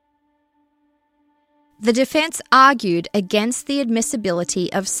 The defense argued against the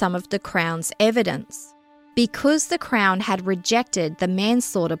admissibility of some of the Crown's evidence. Because the Crown had rejected the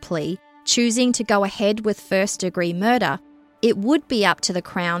manslaughter plea, choosing to go ahead with first-degree murder, it would be up to the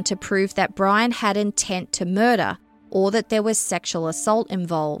Crown to prove that Brian had intent to murder or that there was sexual assault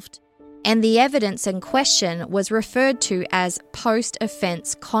involved. And the evidence in question was referred to as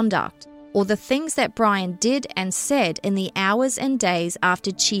post-offence conduct, or the things that Brian did and said in the hours and days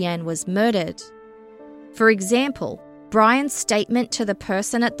after Qian was murdered. For example, Brian's statement to the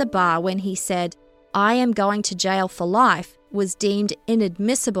person at the bar when he said, "I am going to jail for life," was deemed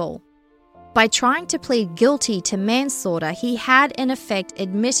inadmissible. By trying to plead guilty to manslaughter, he had in effect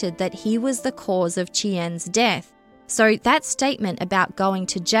admitted that he was the cause of Qian's death, So that statement about going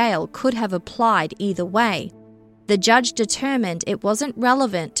to jail could have applied either way. The judge determined it wasn't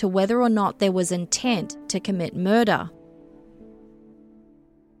relevant to whether or not there was intent to commit murder.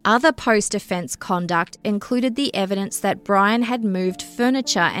 Other post-offence conduct included the evidence that Brian had moved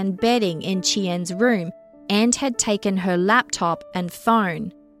furniture and bedding in Qian's room and had taken her laptop and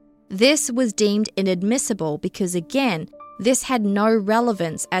phone. This was deemed inadmissible because, again, this had no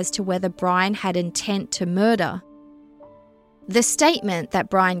relevance as to whether Brian had intent to murder. The statement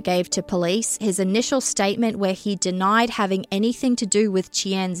that Brian gave to police, his initial statement where he denied having anything to do with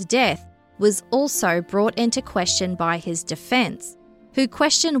Qian's death, was also brought into question by his defence, who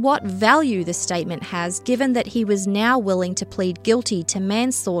questioned what value the statement has given that he was now willing to plead guilty to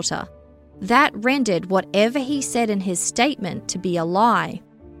manslaughter. That rendered whatever he said in his statement to be a lie.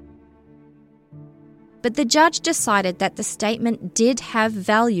 But the judge decided that the statement did have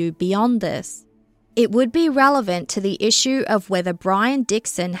value beyond this. It would be relevant to the issue of whether Brian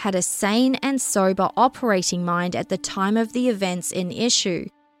Dixon had a sane and sober operating mind at the time of the events in issue.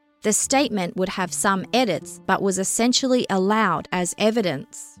 The statement would have some edits, but was essentially allowed as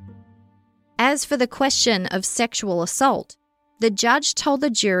evidence. As for the question of sexual assault, the judge told the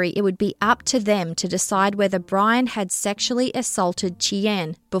jury it would be up to them to decide whether Brian had sexually assaulted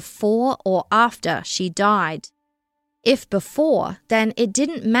Qian before or after she died. If before, then it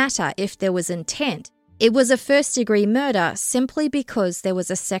didn't matter if there was intent. It was a first-degree murder simply because there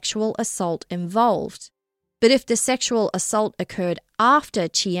was a sexual assault involved. But if the sexual assault occurred after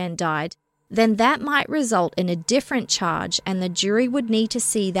Qian died, then that might result in a different charge and the jury would need to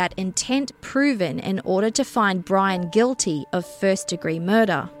see that intent proven in order to find Brian guilty of first-degree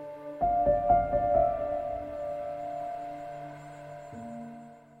murder.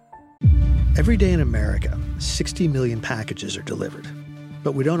 Every day in America, 60 million packages are delivered,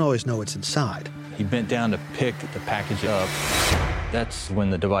 but we don't always know what's inside. He bent down to pick the package up. That's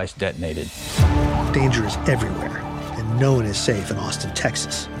when the device detonated. Danger is everywhere, and no one is safe in Austin,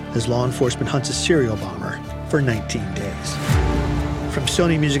 Texas, as law enforcement hunts a serial bomber for 19 days. From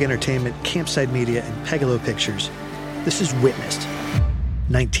Sony Music Entertainment, Campside Media, and Pegalo Pictures, this is Witnessed.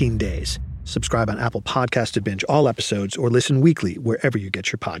 19 Days. Subscribe on Apple Podcasts to binge all episodes or listen weekly wherever you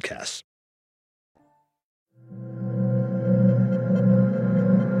get your podcasts.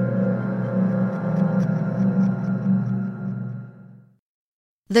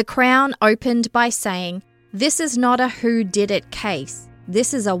 The Crown opened by saying, "This is not a who-did-it case.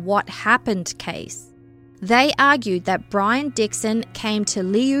 This is a what happened case." They argued that Brian Dixon came to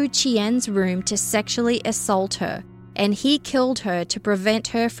Liu Qian's room to sexually assault her, and he killed her to prevent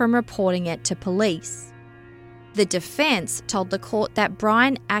her from reporting it to police. The defense told the court that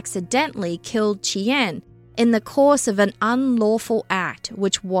Brian accidentally killed Qian in the course of an unlawful act,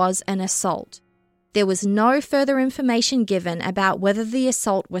 which was an assault. There was no further information given about whether the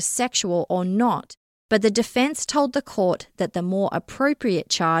assault was sexual or not, but the defense told the court that the more appropriate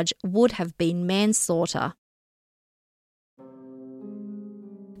charge would have been manslaughter.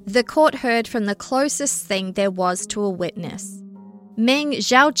 The court heard from the closest thing there was to a witness. Meng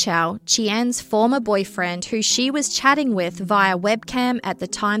Zhaochao, Qian's former boyfriend who she was chatting with via webcam at the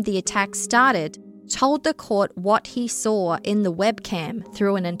time the attack started, told the court what he saw in the webcam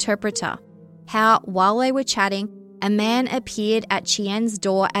through an interpreter. How, while they were chatting, a man appeared at Qian's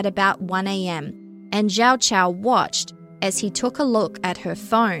door at about 1 a.m., and Zhaochao watched as he took a look at her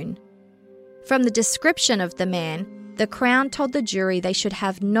phone. From the description of the man, the Crown told the jury they should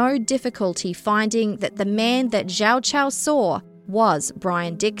have no difficulty finding that the man that Zhaochao saw was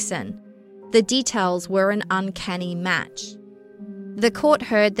Brian Dixon. The details were an uncanny match. The court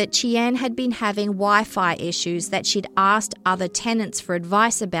heard that Qian had been having Wi-Fi issues that she'd asked other tenants for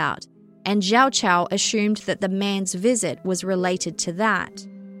advice about, and Zhaochao assumed that the man's visit was related to that.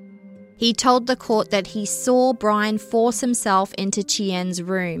 He told the court that he saw Brian force himself into Qian's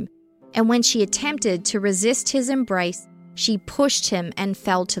room, and when she attempted to resist his embrace, she pushed him and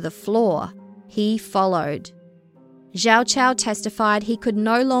fell to the floor. He followed. Zhaochao testified he could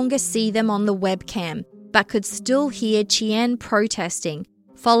no longer see them on the webcam, but could still hear Qian protesting,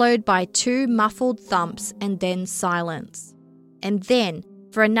 followed by 2 muffled thumps and then silence. And then,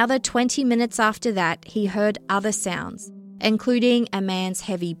 for another 20 minutes after that, he heard other sounds, including a man's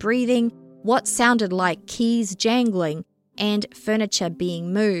heavy breathing, what sounded like keys jangling, and furniture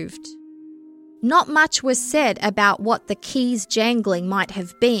being moved. Not much was said about what the keys jangling might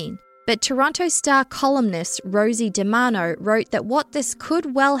have been, but Toronto Star columnist Rosie DiMano wrote that what this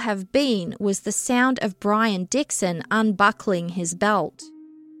could well have been was the sound of Brian Dixon unbuckling his belt.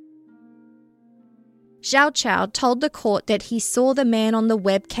 Zhaochao told the court that he saw the man on the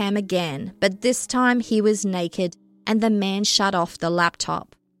webcam again, but this time he was naked, and the man shut off the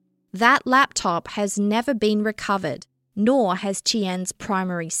laptop. That laptop has never been recovered, nor has Qian's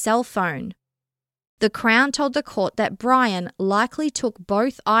primary cell phone. The Crown told the court that Brian likely took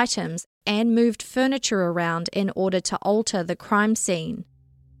both items and moved furniture around in order to alter the crime scene.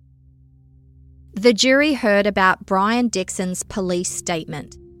 The jury heard about Brian Dixon's police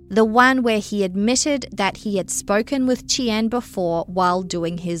statement, the one where he admitted that he had spoken with Qian before while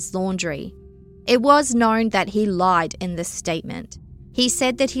doing his laundry. It was known that he lied in this statement. He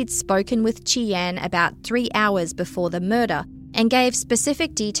said that he'd spoken with Qian about 3 hours before the murder and gave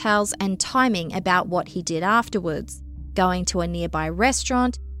specific details and timing about what he did afterwards, going to a nearby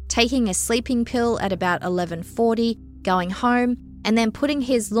restaurant, taking a sleeping pill at about 11:40, going home, and then putting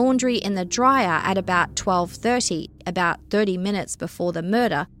his laundry in the dryer at about 12:30, about 30 minutes before the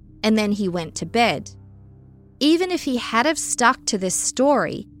murder, and then he went to bed. Even if he had have stuck to this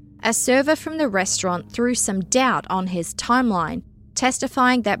story, a server from the restaurant threw some doubt on his timeline,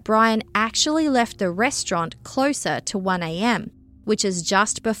 testifying that Brian actually left the restaurant closer to 1 a.m., which is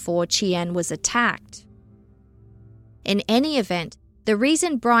just before Qian was attacked. In any event, the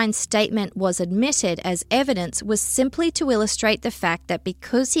reason Brian's statement was admitted as evidence was simply to illustrate the fact that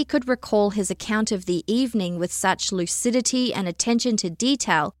because he could recall his account of the evening with such lucidity and attention to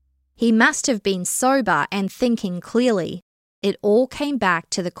detail, he must have been sober and thinking clearly. It all came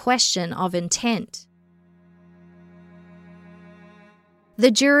back to the question of intent. The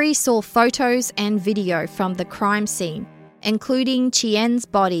jury saw photos and video from the crime scene, including Qian's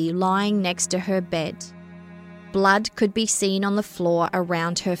body lying next to her bed. Blood could be seen on the floor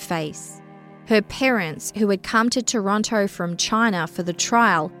around her face. Her parents, who had come to Toronto from China for the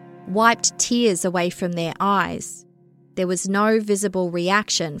trial, wiped tears away from their eyes. There was no visible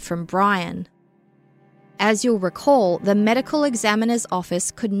reaction from Brian. As you'll recall, the medical examiner's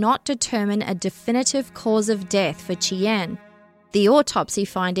office could not determine a definitive cause of death for Qian. The autopsy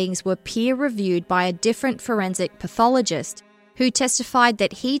findings were peer-reviewed by a different forensic pathologist who testified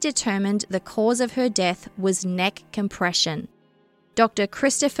that he determined the cause of her death was neck compression. Dr.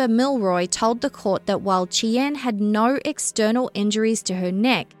 Christopher Milroy told the court that while Qian had no external injuries to her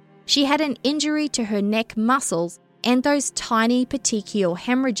neck, she had an injury to her neck muscles and those tiny petechial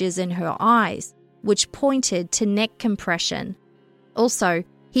hemorrhages in her eyes, which pointed to neck compression. Also,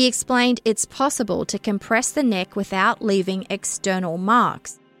 he explained it's possible to compress the neck without leaving external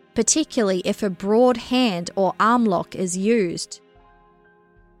marks, particularly if a broad hand or arm lock is used.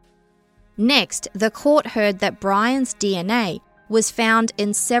 Next, the court heard that Brian's DNA was found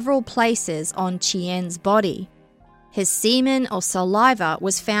in several places on Qian's body. His semen or saliva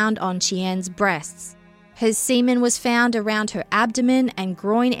was found on Qian's breasts. His semen was found around her abdomen and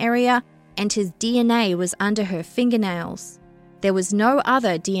groin area, and his DNA was under her fingernails. There was no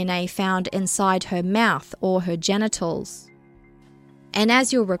other DNA found inside her mouth or her genitals. And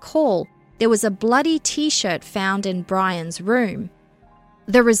as you'll recall, there was a bloody t-shirt found in Brian's room.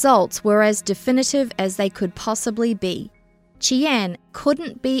 The results were as definitive as they could possibly be. Qian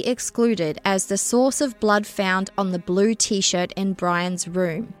couldn't be excluded as the source of blood found on the blue t-shirt in Brian's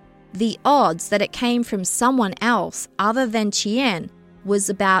room. The odds that it came from someone else other than Qian was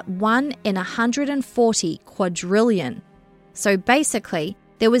about 1 in 140 quadrillion. So basically,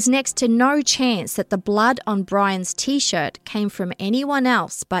 there was next to no chance that the blood on Brian's t-shirt came from anyone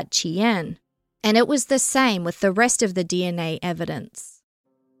else but Qian. And it was the same with the rest of the DNA evidence.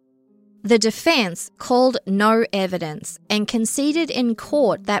 The defense called no evidence and conceded in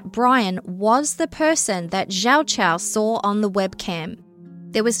court that Brian was the person that Zhao Chao saw on the webcam.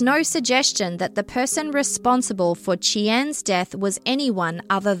 There was no suggestion that the person responsible for Qian's death was anyone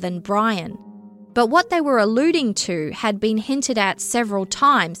other than Brian. But what they were alluding to had been hinted at several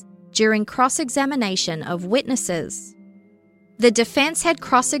times during cross-examination of witnesses. The defense had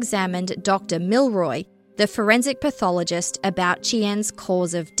cross-examined Dr. Milroy, the forensic pathologist, about Qian's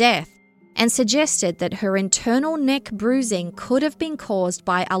cause of death, and suggested that her internal neck bruising could have been caused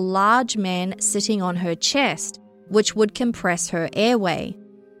by a large man sitting on her chest, which would compress her airway.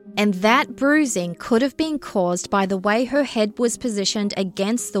 And that bruising could have been caused by the way her head was positioned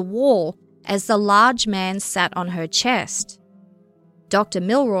against the wall as the large man sat on her chest. Dr.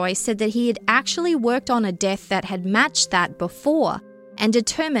 Milroy said that he had actually worked on a death that had matched that before and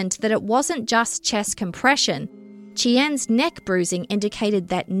determined that it wasn't just chest compression. Qian's neck bruising indicated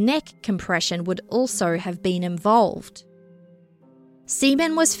that neck compression would also have been involved.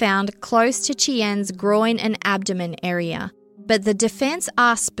 Semen was found close to Qian's groin and abdomen area, but the defense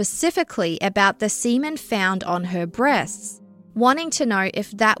asked specifically about the semen found on her breasts, wanting to know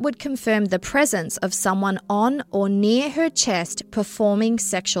if that would confirm the presence of someone on or near her chest performing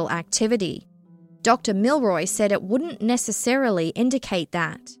sexual activity. Dr. Milroy said it wouldn't necessarily indicate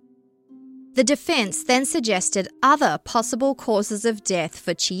that. The defense then suggested other possible causes of death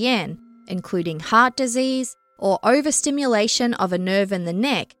for Qian, including heart disease or overstimulation of a nerve in the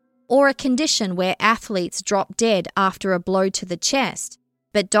neck, or a condition where athletes drop dead after a blow to the chest,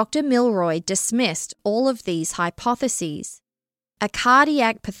 but Dr. Milroy dismissed all of these hypotheses. A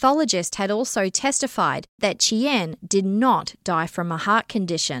cardiac pathologist had also testified that Qian did not die from a heart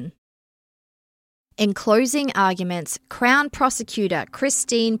condition. In closing arguments, Crown Prosecutor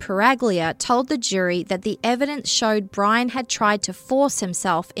Christine Peraglia told the jury that the evidence showed Brian had tried to force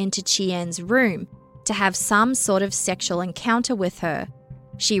himself into Qian's room to have some sort of sexual encounter with her.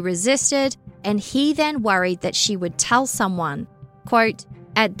 She resisted, and he then worried that she would tell someone. Quote,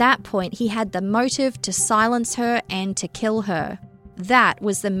 "At that point, he had the motive to silence her and to kill her. That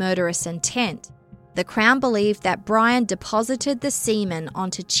was the murderous intent." The Crown believed that Brian deposited the semen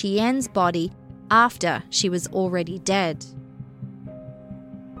onto Qian's body after she was already dead.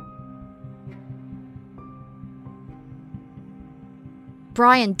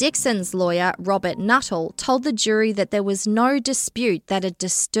 Brian Dixon's lawyer, Robert Nuttall, told the jury that there was no dispute that a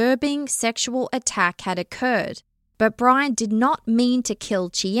disturbing sexual attack had occurred, but Brian did not mean to kill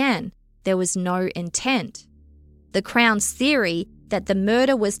Qian. There was no intent. The Crown's theory that the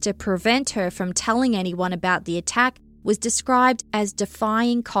murder was to prevent her from telling anyone about the attack was described as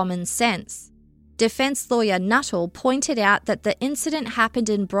defying common sense. Defense lawyer Nuttall pointed out that the incident happened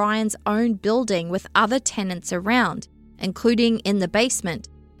in Brian's own building with other tenants around, including in the basement.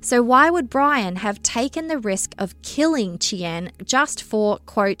 So why would Brian have taken the risk of killing Qian just for,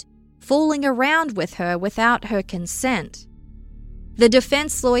 quote, fooling around with her without her consent? The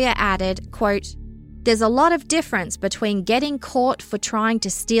defense lawyer added, quote, "There's a lot of difference between getting caught for trying to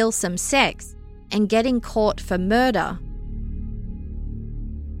steal some sex and getting caught for murder."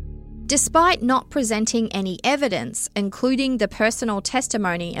 Despite not presenting any evidence, including the personal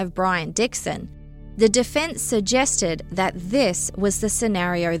testimony of Brian Dixon, the defense suggested that this was the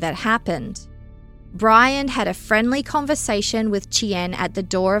scenario that happened. Brian had a friendly conversation with Qian at the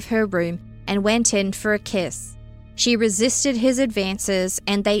door of her room and went in for a kiss. She resisted his advances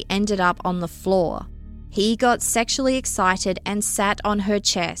and they ended up on the floor. He got sexually excited and sat on her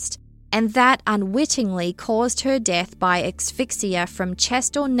chest, and that unwittingly caused her death by asphyxia from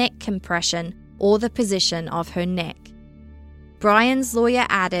chest or neck compression or the position of her neck. Brian's lawyer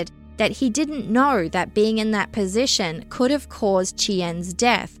added that he didn't know that being in that position could have caused Qian's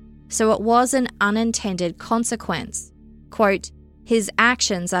death, so it was an unintended consequence. Quote, "His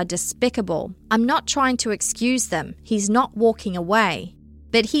actions are despicable. I'm not trying to excuse them. He's not walking away."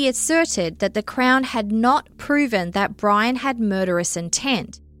 But he asserted that the Crown had not proven that Brian had murderous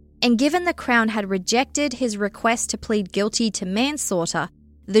intent, and given the Crown had rejected his request to plead guilty to manslaughter,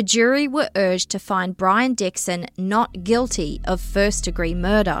 the jury were urged to find Brian Dixon not guilty of first-degree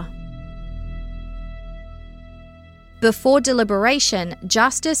murder. Before deliberation,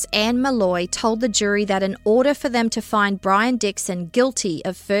 Justice Anne Malloy told the jury that in order for them to find Brian Dixon guilty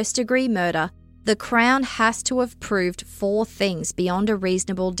of first-degree murder, the Crown has to have proved 4 things beyond a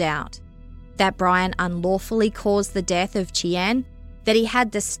reasonable doubt: that Brian unlawfully caused the death of Qian, that he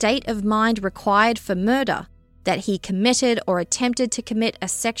had the state of mind required for murder, that he committed or attempted to commit a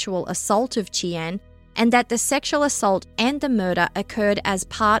sexual assault of Qian, and that the sexual assault and the murder occurred as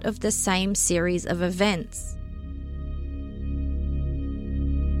part of the same series of events.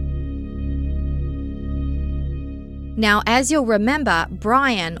 Now, as you'll remember,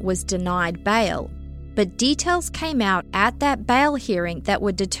 Brian was denied bail, but details came out at that bail hearing that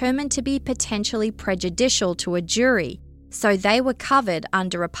were determined to be potentially prejudicial to a jury, so they were covered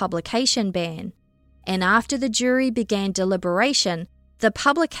under a publication ban. And after the jury began deliberation, the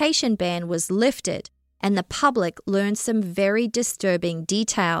publication ban was lifted, and the public learned some very disturbing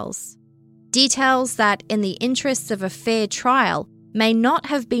details. Details that, in the interests of a fair trial, may not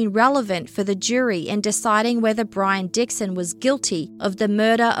have been relevant for the jury in deciding whether Brian Dixon was guilty of the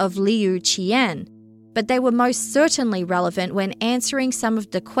murder of Liu Qian, but they were most certainly relevant when answering some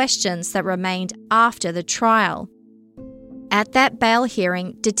of the questions that remained after the trial. At that bail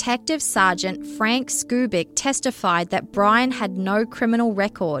hearing, Detective Sergeant Frank Skubik testified that Brian had no criminal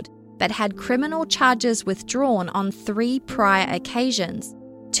record, but had criminal charges withdrawn on 3 prior occasions,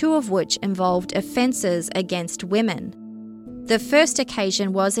 2 of which involved offences against women. The first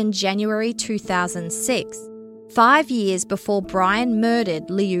occasion was in January 2006, 5 years before Brian murdered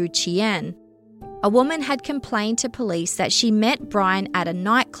Liu Qian. A woman had complained to police that she met Brian at a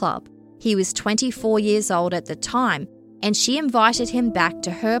nightclub. He was 24 years old at the time, and she invited him back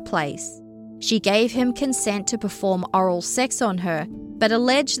to her place. She gave him consent to perform oral sex on her, but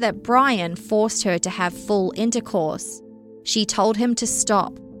alleged that Brian forced her to have full intercourse. She told him to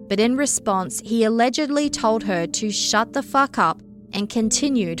stop, but in response, he allegedly told her to shut the fuck up and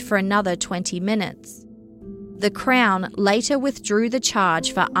continued for another 20 minutes. The Crown later withdrew the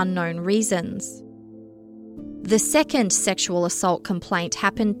charge for unknown reasons. The second sexual assault complaint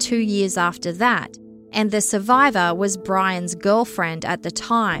happened 2 years after that, and the survivor was Brian's girlfriend at the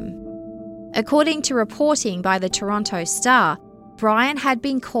time. According to reporting by the Toronto Star, Brian had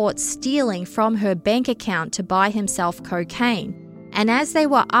been caught stealing from her bank account to buy himself cocaine, and as they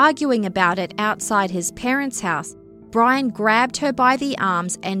were arguing about it outside his parents' house, Brian grabbed her by the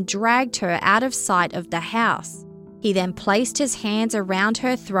arms and dragged her out of sight of the house. He then placed his hands around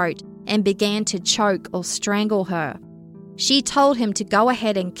her throat and began to choke or strangle her. She told him to go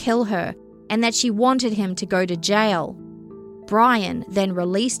ahead and kill her and that she wanted him to go to jail. Brian then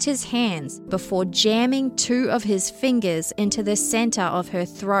released his hands before jamming 2 of his fingers into the center of her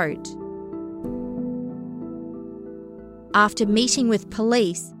throat. After meeting with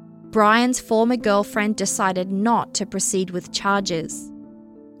police, Brian's former girlfriend decided not to proceed with charges.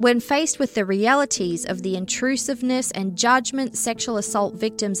 When faced with the realities of the intrusiveness and judgment sexual assault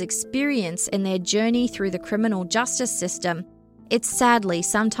victims experience in their journey through the criminal justice system, it's sadly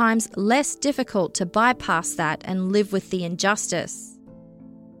sometimes less difficult to bypass that and live with the injustice.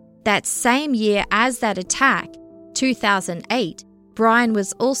 That same year as that attack, 2008, Brian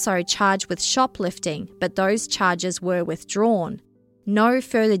was also charged with shoplifting, but those charges were withdrawn. No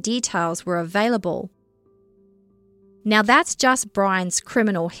further details were available. Now that's just Brian's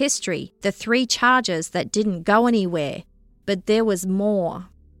criminal history, the 3 charges that didn't go anywhere, but there was more.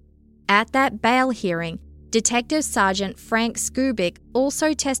 At that bail hearing, Detective Sergeant Frank Skubic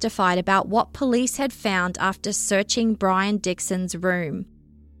also testified about what police had found after searching Brian Dixon's room.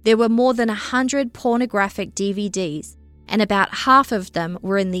 There were more than 100 pornographic DVDs, and about half of them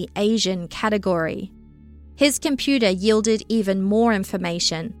were in the Asian category. His computer yielded even more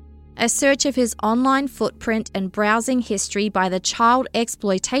information. A search of his online footprint and browsing history by the Child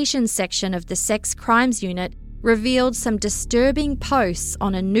Exploitation section of the Sex Crimes Unit revealed some disturbing posts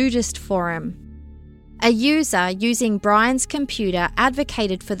on a nudist forum. A user using Brian's computer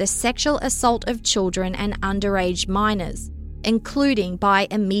advocated for the sexual assault of children and underage minors, including by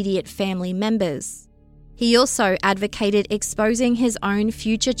immediate family members. He also advocated exposing his own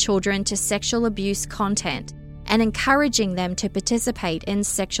future children to sexual abuse content and encouraging them to participate in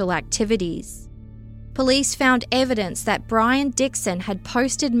sexual activities. Police found evidence that Brian Dixon had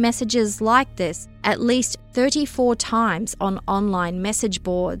posted messages like this at least 34 times on online message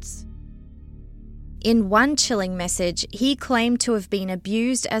boards. In one chilling message, he claimed to have been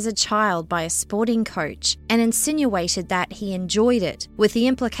abused as a child by a sporting coach and insinuated that he enjoyed it, with the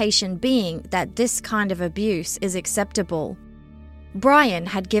implication being that this kind of abuse is acceptable. Brian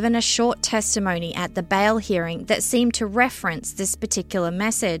had given a short testimony at the bail hearing that seemed to reference this particular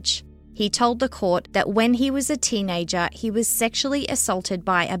message. He told the court that when he was a teenager, he was sexually assaulted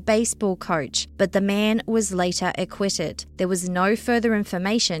by a baseball coach, but the man was later acquitted. There was no further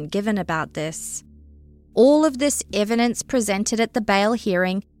information given about this. All of this evidence presented at the bail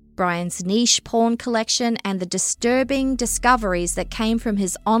hearing, Brian's niche porn collection, and the disturbing discoveries that came from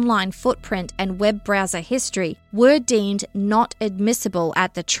his online footprint and web browser history were deemed not admissible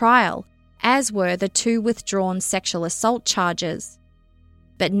at the trial, as were the 2 withdrawn sexual assault charges.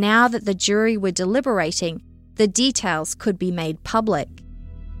 But now that the jury were deliberating, the details could be made public.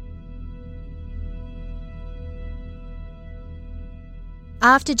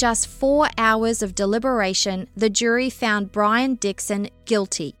 After just 4 hours of deliberation, the jury found Brian Dixon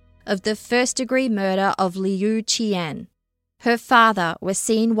guilty of the first-degree murder of Liu Qian. Her father was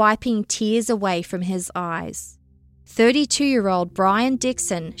seen wiping tears away from his eyes. 32-year-old Brian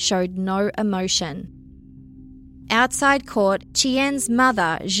Dixon showed no emotion. Outside court, Qian's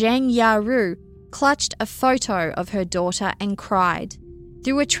mother, Zhang Yaru, clutched a photo of her daughter and cried.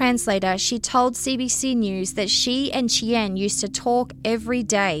 Through a translator, she told CBC News that she and Qian used to talk every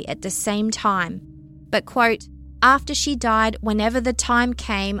day at the same time. But, quote, after she died, whenever the time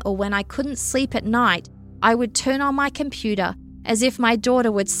came or when I couldn't sleep at night, I would turn on my computer as if my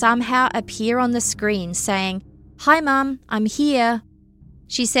daughter would somehow appear on the screen saying, "Hi Mum, I'm here."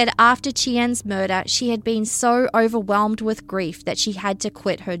 She said after Qian's murder, she had been so overwhelmed with grief that she had to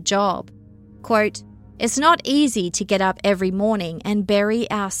quit her job. Quote, it's not easy to get up every morning and bury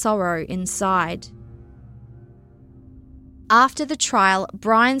our sorrow inside. After the trial,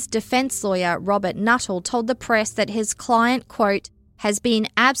 Brian's defense lawyer, Robert Nuttall, told the press that his client, quote, has been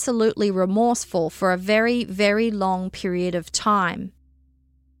absolutely remorseful for a very, very long period of time.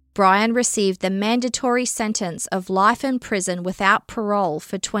 Brian received the mandatory sentence of life in prison without parole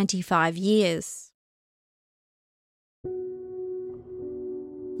for 25 years.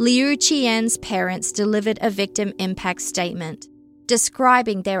 Liu Qian's parents delivered a victim impact statement,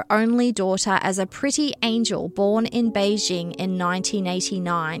 describing their only daughter as a pretty angel born in Beijing in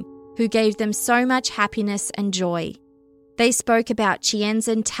 1989, who gave them so much happiness and joy. They spoke about Qian's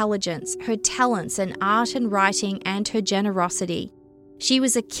intelligence, her talents in art and writing, and her generosity. She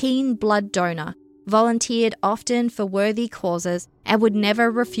was a keen blood donor, volunteered often for worthy causes, and would never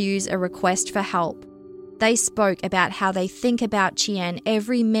refuse a request for help. They spoke about how they think about Qian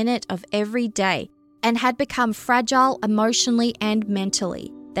every minute of every day and had become fragile emotionally and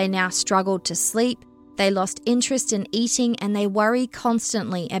mentally. They now struggled to sleep, they lost interest in eating, and they worry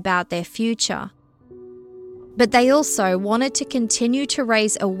constantly about their future. But they also wanted to continue to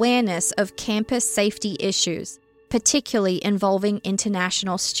raise awareness of campus safety issues, particularly involving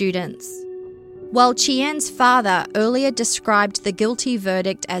international students. While Qian's father earlier described the guilty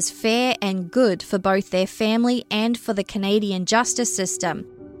verdict as fair and good for both their family and for the Canadian justice system,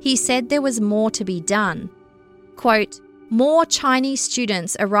 he said there was more to be done. Quote, "More Chinese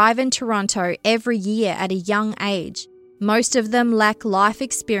students arrive in Toronto every year at a young age. Most of them lack life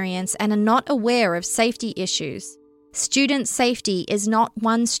experience and are not aware of safety issues. Student safety is not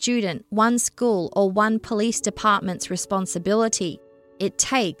one student, one school, or one police department's responsibility. It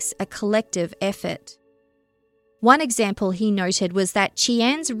takes a collective effort." One example he noted was that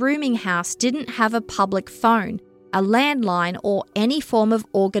Qian's rooming house didn't have a public phone, a landline, or any form of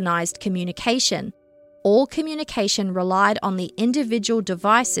organised communication. All communication relied on the individual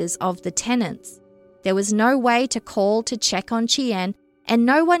devices of the tenants. There was no way to call to check on Qian, and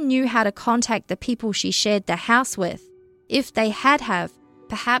no one knew how to contact the people she shared the house with. If they had,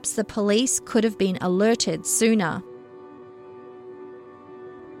 perhaps the police could have been alerted sooner.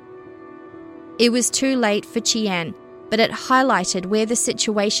 It was too late for Qian, but it highlighted where the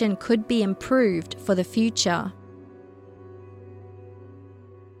situation could be improved for the future.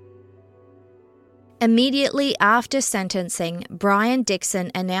 Immediately after sentencing, Brian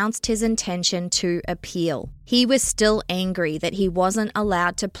Dixon announced his intention to appeal. He was still angry that he wasn't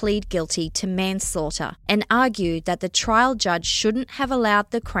allowed to plead guilty to manslaughter and argued that the trial judge shouldn't have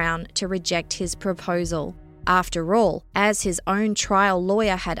allowed the Crown to reject his proposal. After all, as his own trial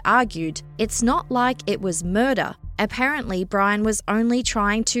lawyer had argued, it's not like it was murder. Apparently, Brian was only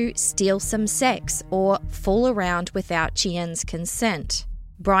trying to steal some sex or fool around without Qian's consent.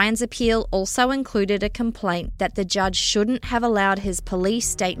 Brian's appeal also included a complaint that the judge shouldn't have allowed his police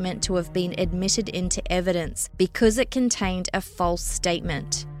statement to have been admitted into evidence because it contained a false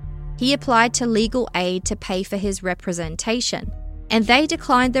statement. He applied to legal aid to pay for his representation, and they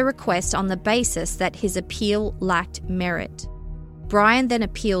declined the request on the basis that his appeal lacked merit. Brian then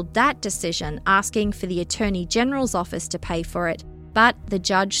appealed that decision, asking for the Attorney General's office to pay for it, but the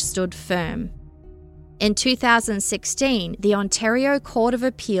judge stood firm. In 2016, the Ontario Court of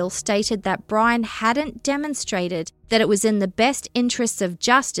Appeal stated that Brian hadn't demonstrated that it was in the best interests of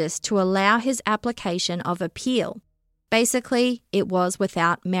justice to allow his application of appeal. Basically, it was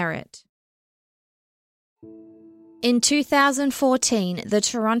without merit. In 2014, the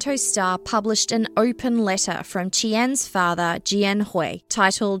Toronto Star published an open letter from Qian's father, Jian Hui,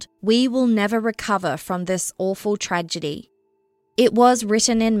 titled, "We Will Never Recover from This Awful Tragedy." It was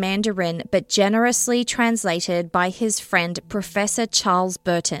written in Mandarin but generously translated by his friend Professor Charles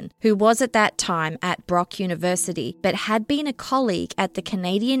Burton, who was at that time at Brock University but had been a colleague at the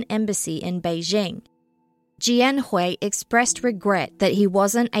Canadian Embassy in Beijing. Jian Hui expressed regret that he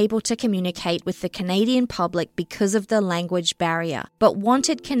wasn't able to communicate with the Canadian public because of the language barrier, but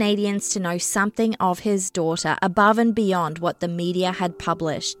wanted Canadians to know something of his daughter above and beyond what the media had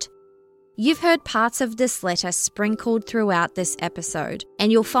published. You've heard parts of this letter sprinkled throughout this episode,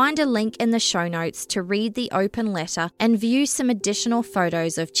 and you'll find a link in the show notes to read the open letter and view some additional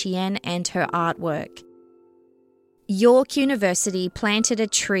photos of Qian and her artwork. York University planted a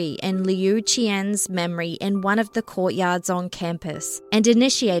tree in Liu Qian's memory in one of the courtyards on campus and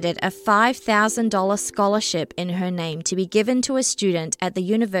initiated a $5,000 scholarship in her name to be given to a student at the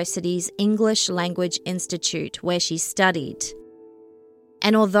university's English Language Institute where she studied.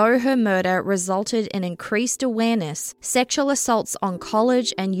 And although her murder resulted in increased awareness, sexual assaults on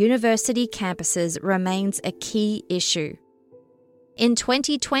college and university campuses remains a key issue. In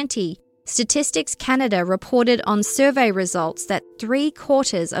 2020, Statistics Canada reported on survey results that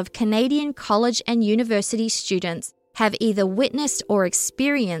 3/4 of Canadian college and university students have either witnessed or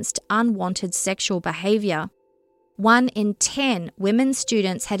experienced unwanted sexual behaviour. 1 in 10 women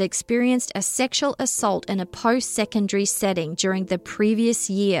students had experienced a sexual assault in a post-secondary setting during the previous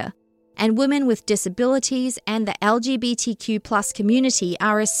year, and women with disabilities and the LGBTQ+ community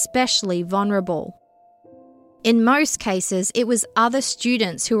are especially vulnerable. In most cases, it was other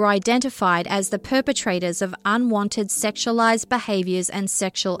students who were identified as the perpetrators of unwanted sexualized behaviors and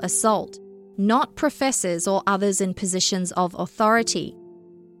sexual assault, not professors or others in positions of authority.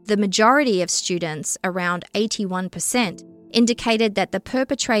 The majority of students, around 81%, indicated that the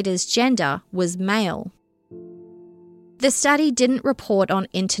perpetrator's gender was male. The study didn't report on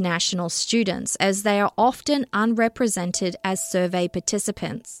international students, as they are often unrepresented as survey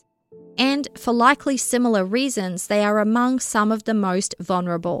participants. And for likely similar reasons, they are among some of the most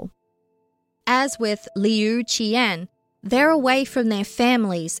vulnerable. As with Liu Qian, they're away from their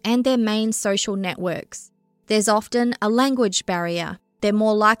families and their main social networks. There's often a language barrier. They're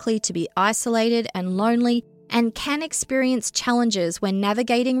more likely to be isolated and lonely and can experience challenges when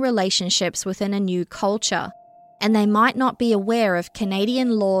navigating relationships within a new culture. And they might not be aware of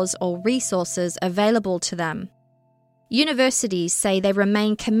Canadian laws or resources available to them. Universities say they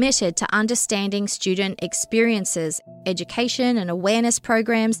remain committed to understanding student experiences, education and awareness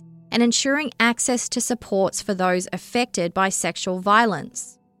programs, and ensuring access to supports for those affected by sexual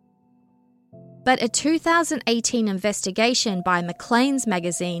violence. But a 2018 investigation by Maclean's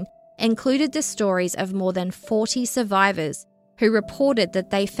magazine included the stories of more than 40 survivors who reported that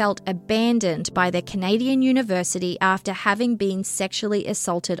they felt abandoned by their Canadian university after having been sexually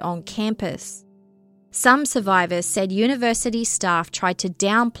assaulted on campus. Some survivors said university staff tried to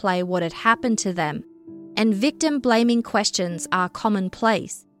downplay what had happened to them, and victim-blaming questions are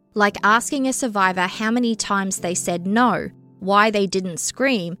commonplace, like asking a survivor how many times they said no, why they didn't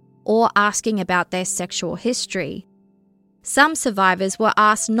scream, or asking about their sexual history. Some survivors were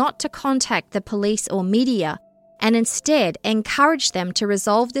asked not to contact the police or media, and instead encouraged them to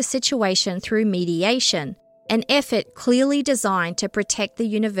resolve the situation through mediation, an effort clearly designed to protect the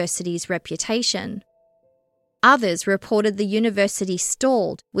university's reputation. Others reported the university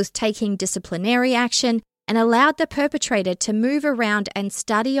stalled with taking disciplinary action and allowed the perpetrator to move around and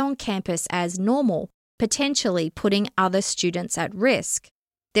study on campus as normal, potentially putting other students at risk.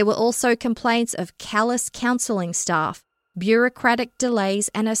 There were also complaints of callous counselling staff, bureaucratic delays,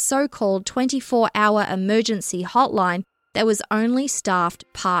 and a so-called 24-hour emergency hotline that was only staffed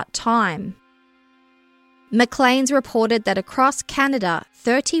part-time. Maclean's reported that across Canada,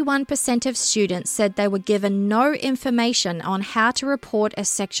 31% of students said they were given no information on how to report a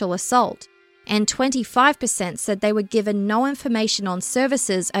sexual assault, and 25% said they were given no information on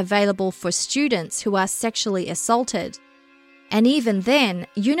services available for students who are sexually assaulted. And even then,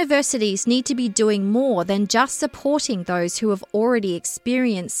 universities need to be doing more than just supporting those who have already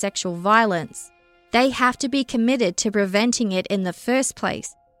experienced sexual violence. They have to be committed to preventing it in the first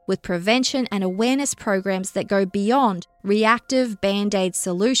place, with prevention and awareness programs that go beyond reactive band-aid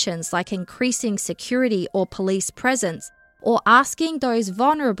solutions like increasing security or police presence, or asking those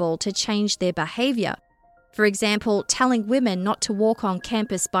vulnerable to change their behaviour. For example, telling women not to walk on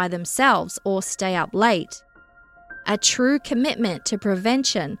campus by themselves or stay up late. A true commitment to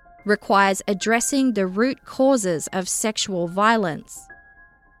prevention requires addressing the root causes of sexual violence.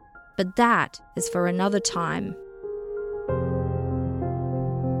 But that is for another time.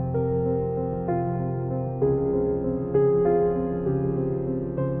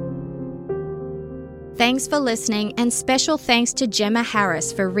 Thanks for listening, and special thanks to Gemma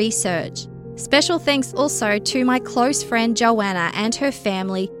Harris for research. Special thanks also to my close friend Joanna and her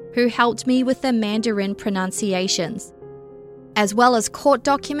family who helped me with the Mandarin pronunciations. As well as court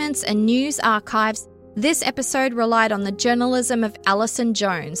documents and news archives, this episode relied on the journalism of Alison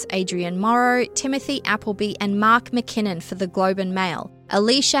Jones, Adrian Morrow, Timothy Appleby and Mark McKinnon for the Globe and Mail,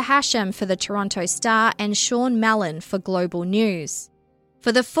 Alicia Hashem for the Toronto Star and Sean Mallon for Global News.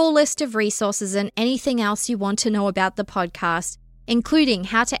 For the full list of resources and anything else you want to know about the podcast, including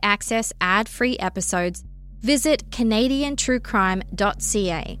how to access ad-free episodes, visit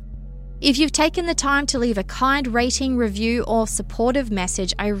canadiantruecrime.ca. If you've taken the time to leave a kind rating, review, or supportive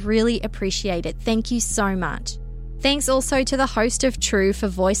message, I really appreciate it. Thank you so much. Thanks also to the host of True for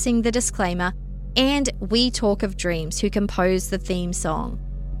voicing the disclaimer, and We Talk of Dreams, who composed the theme song.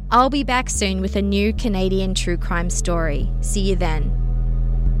 I'll be back soon with a new Canadian true crime story. See you then.